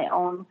with my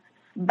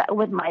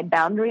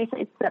boundaries.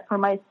 I set for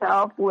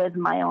myself with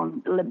my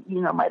own,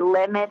 my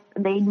limits.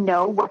 They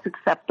know what's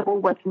acceptable,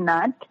 what's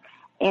not.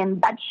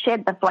 And that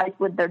shit that flies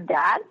with their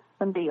dad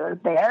when they are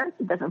there,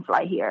 it doesn't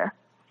fly here.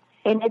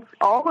 And it's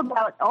all of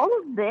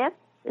this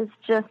is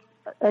just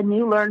a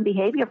new learned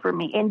behavior for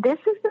me. And this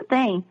is the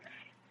thing.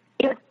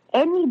 If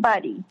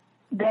anybody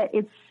that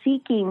is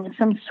seeking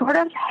some sort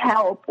of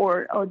help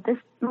or this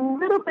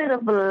little bit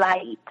of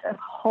light of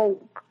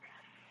hope,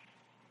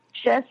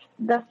 just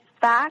the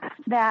fact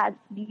that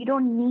you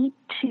don't need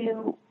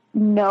to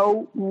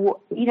know,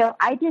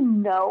 I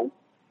didn't know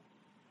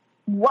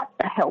what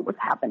the hell was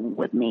happening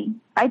with me.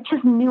 I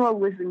just knew I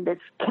was in this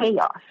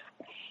chaos.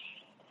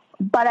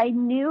 But I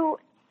knew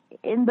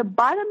in the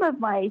bottom of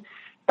my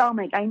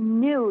stomach, I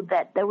knew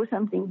that there was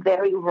something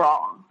very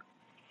wrong.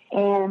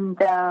 And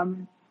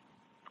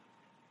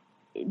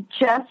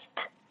just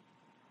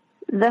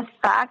the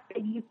fact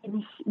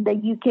that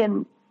you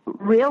can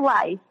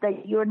realize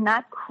that you're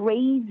not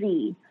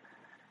crazy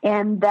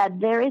and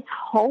that there is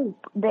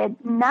hope,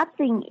 that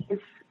nothing is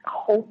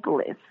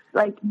hopeless.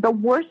 Like the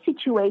worst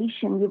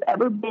situation you've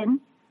ever been,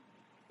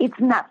 it's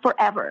not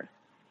forever.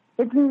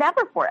 It's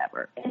never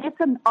forever. And it's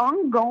an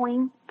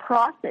ongoing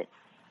process.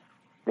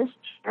 This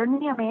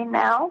journey I'm in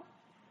now,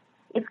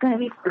 it's going to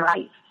be for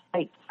life.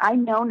 Like I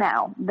know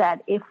now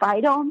that if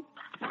I don't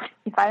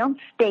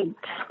stay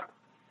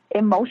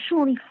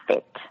emotionally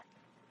fit,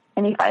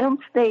 and if I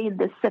don't stay in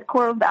the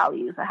core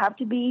values, I have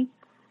to be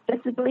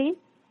physically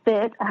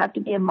fit, I have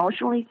to be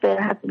emotionally fit,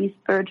 I have to be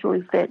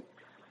spiritually fit.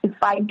 If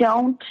I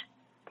don't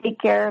take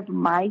care of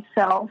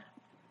myself,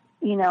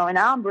 and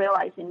I'm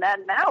realizing that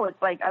now,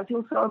 it's like I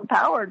feel so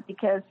empowered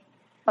because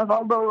of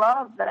all the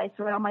love that I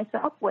surround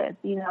myself with,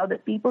 the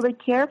people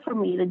that care for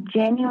me, the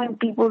genuine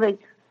people that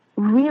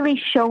really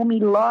show me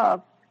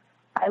love.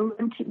 I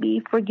learned to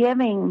be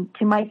forgiving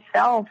to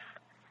myself.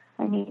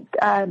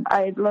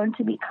 I learned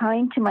to be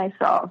kind to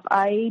myself.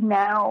 I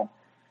now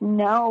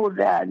know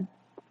that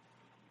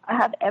I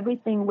have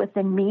everything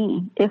within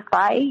me. If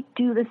I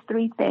do these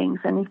three things,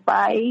 and if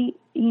I,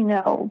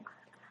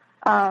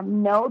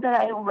 know that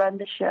I don't run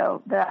the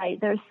show, that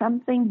there's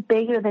something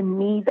bigger than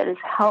me that is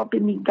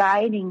helping me,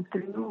 guiding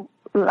through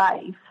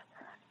life.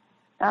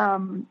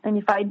 And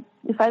if I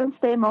don't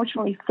stay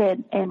emotionally fit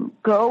and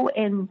go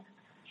and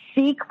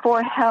seek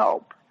for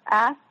help,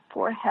 ask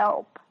for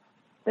help,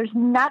 there's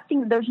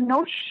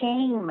no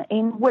shame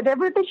in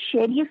whatever the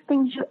shittiest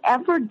things you've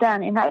ever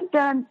done.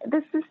 And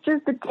this is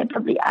just the tip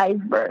of the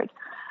iceberg.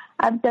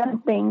 I've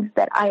done things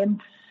that I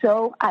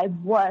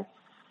was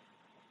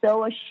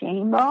so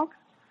ashamed of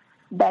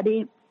that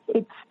it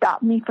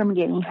stopped me from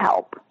getting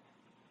help.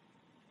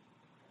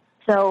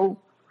 So,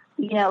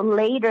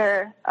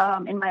 later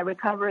in my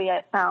recovery,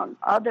 I found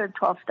other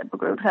 12-step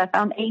groups. I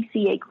found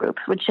ACA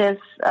groups, which is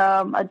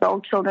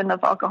adult children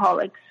of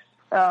alcoholics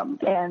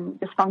and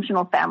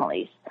dysfunctional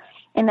families.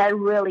 And that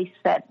really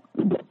set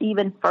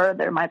even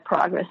further my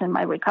progress in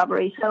my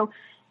recovery. So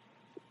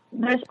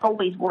there's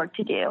always work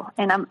to do.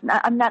 And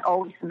I'm not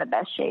always in the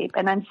best shape.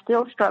 And I'm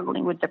still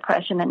struggling with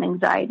depression and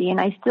anxiety.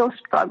 And I still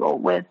struggle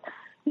with,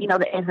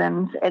 the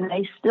isms. And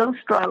I still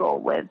struggle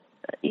with,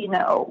 he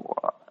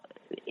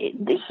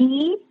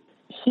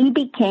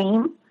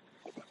became,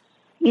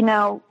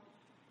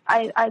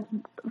 I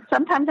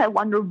sometimes I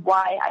wonder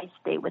why I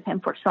stayed with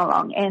him for so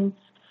long. And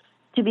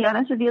to be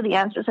honest with you, the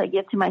answers I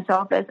give to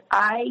myself is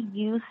I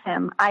use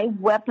him. I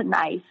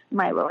weaponize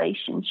my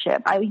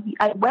relationship. I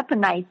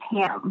weaponize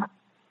him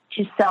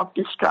to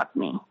self-destruct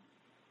me.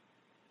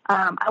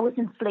 I was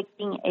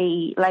inflicting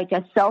a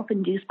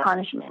self-induced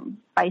punishment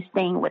by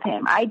staying with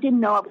him. I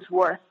didn't know I was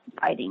worth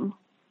fighting.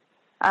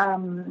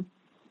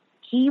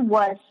 He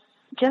was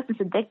just as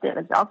addictive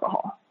as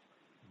alcohol.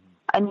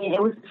 I mean,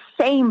 it was the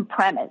same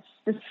premise,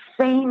 the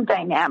same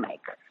dynamic.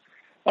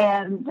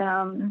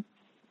 And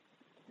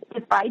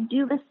if I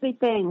do the 3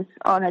 things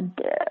on a,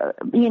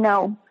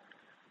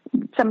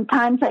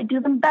 sometimes I do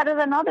them better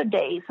than other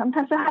days.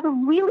 Sometimes I have a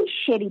really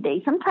shitty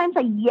day. Sometimes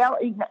I yell.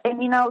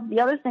 And, the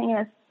other thing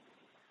is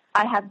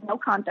I have no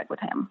contact with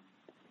him.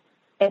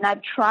 And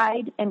I've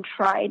tried and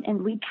tried and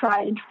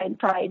retried and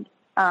tried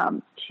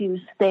to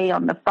stay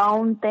on the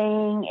phone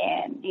thing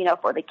and,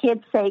 for the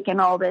kids' sake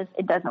and all this.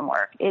 It doesn't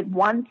work.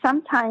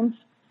 Sometimes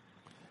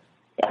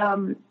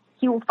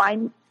he will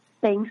find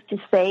things to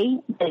say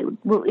that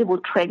it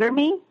will trigger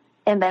me.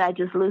 And then I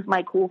just lose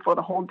my cool for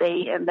the whole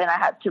day, and then I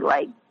have to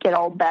get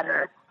all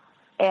better.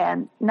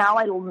 And now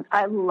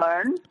I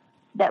learned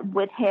that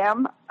with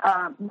him,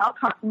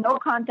 no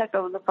contact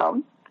over the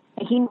phone,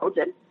 and he knows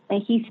it.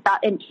 And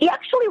he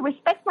actually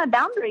respects my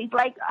boundaries.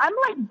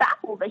 I'm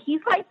baffled that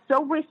he's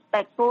so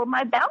respectful of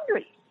my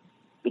boundaries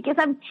because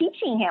I'm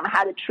teaching him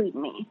how to treat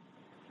me.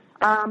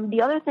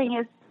 The other thing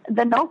is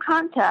the no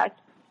contact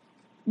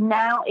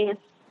now is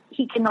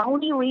he can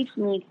only reach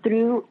me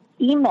through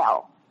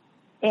email.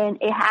 And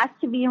it has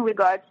to be in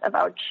regards of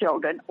our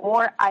children,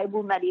 or I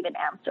will not even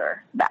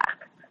answer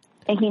back.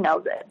 And he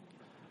knows it.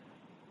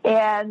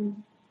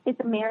 And it's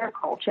a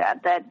miracle, Chad,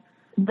 that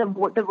the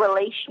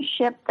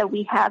relationship that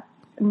we have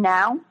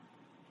now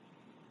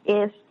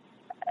is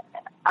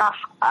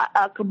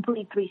a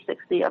complete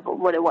 360 of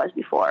what it was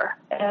before.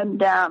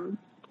 And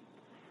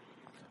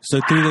so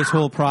through this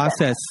whole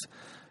process,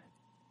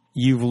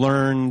 you've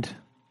learned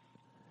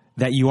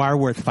that you are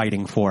worth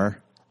fighting for.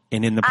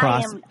 And in the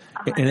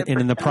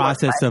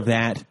process of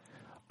that,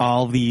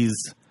 all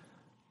these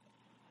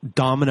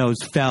dominoes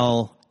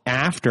fell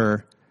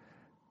after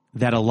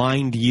that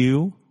aligned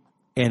you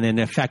and then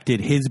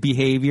affected his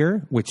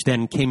behavior, which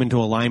then came into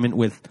alignment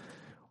with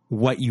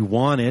what you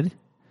wanted.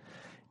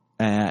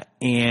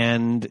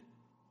 And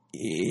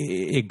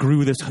it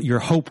grew, your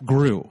hope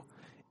grew.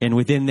 And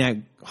within that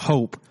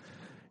hope,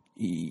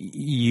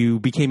 you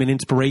became an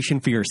inspiration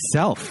for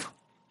yourself.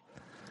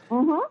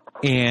 Mm-hmm.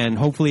 And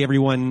hopefully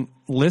everyone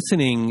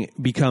listening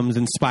becomes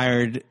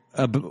inspired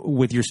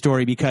with your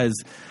story,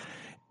 because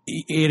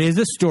it is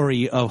a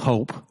story of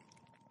hope,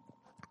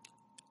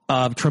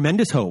 of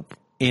tremendous hope,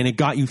 and it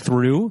got you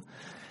through,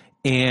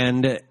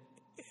 and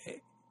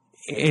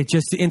it's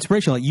just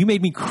inspirational. You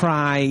made me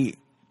cry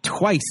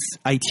twice.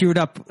 I teared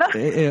up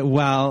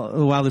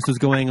while this was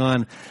going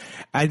on.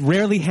 It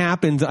rarely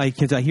happens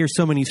because I hear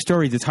so many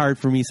stories. It's hard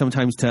for me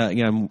sometimes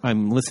to,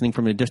 I'm listening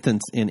from a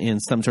distance in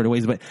some sort of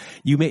ways, but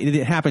you made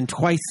it happen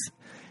twice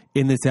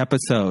in this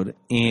episode,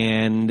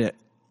 and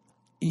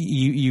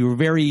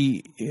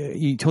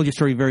you told your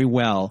story very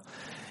well.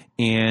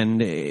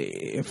 And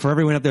for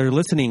everyone out there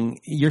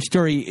listening, your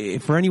story,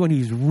 for anyone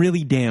who's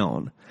really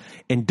down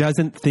and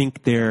doesn't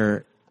think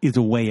there is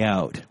a way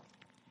out,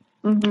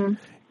 mm-hmm.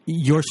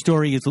 Your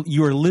story is,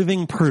 you are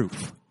living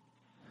proof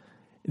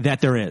that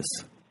there is.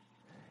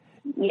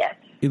 Yes.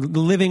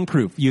 Living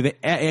proof. You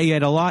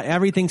had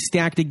everything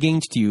stacked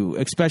against you,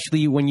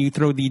 especially when you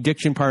throw the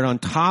addiction part on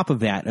top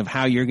of that, of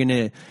how you're going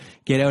to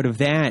get out of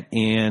that.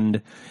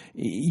 And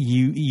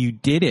you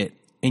did it,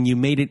 and you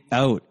made it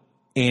out,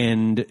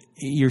 and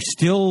you're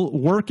still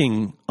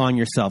working on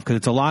yourself, because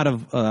it's a lot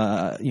of,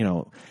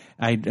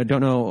 I don't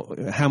know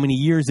how many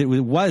years it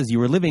was you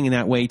were living in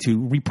that way to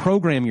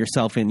reprogram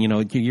yourself. And,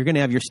 you're going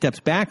to have your steps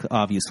back,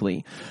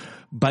 obviously.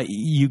 But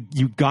you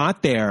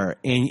got there,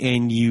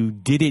 and you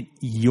did it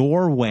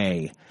your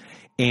way,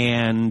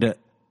 and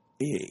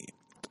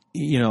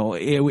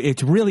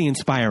it's really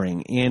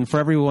inspiring. And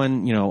for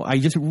everyone, I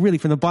just really,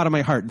 from the bottom of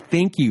my heart,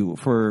 thank you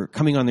for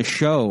coming on the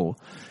show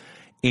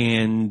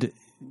and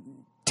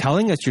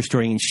telling us your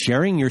story and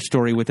sharing your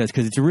story with us,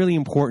 because it's a really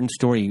important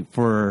story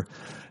for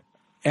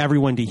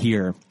everyone to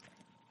hear,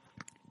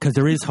 because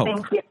there is hope.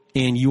 Thank you.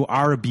 And you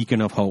are a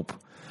beacon of hope.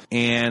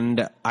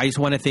 And I just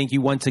want to thank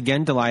you once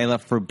again, Delilah,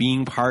 for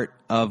being part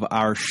of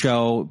our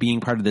show,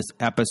 being part of this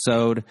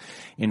episode.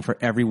 And for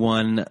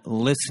everyone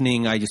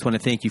listening, I just want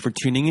to thank you for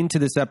tuning into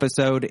this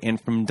episode.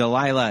 And from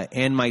Delilah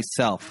and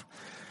myself,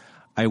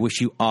 I wish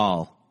you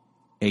all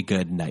a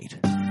good night.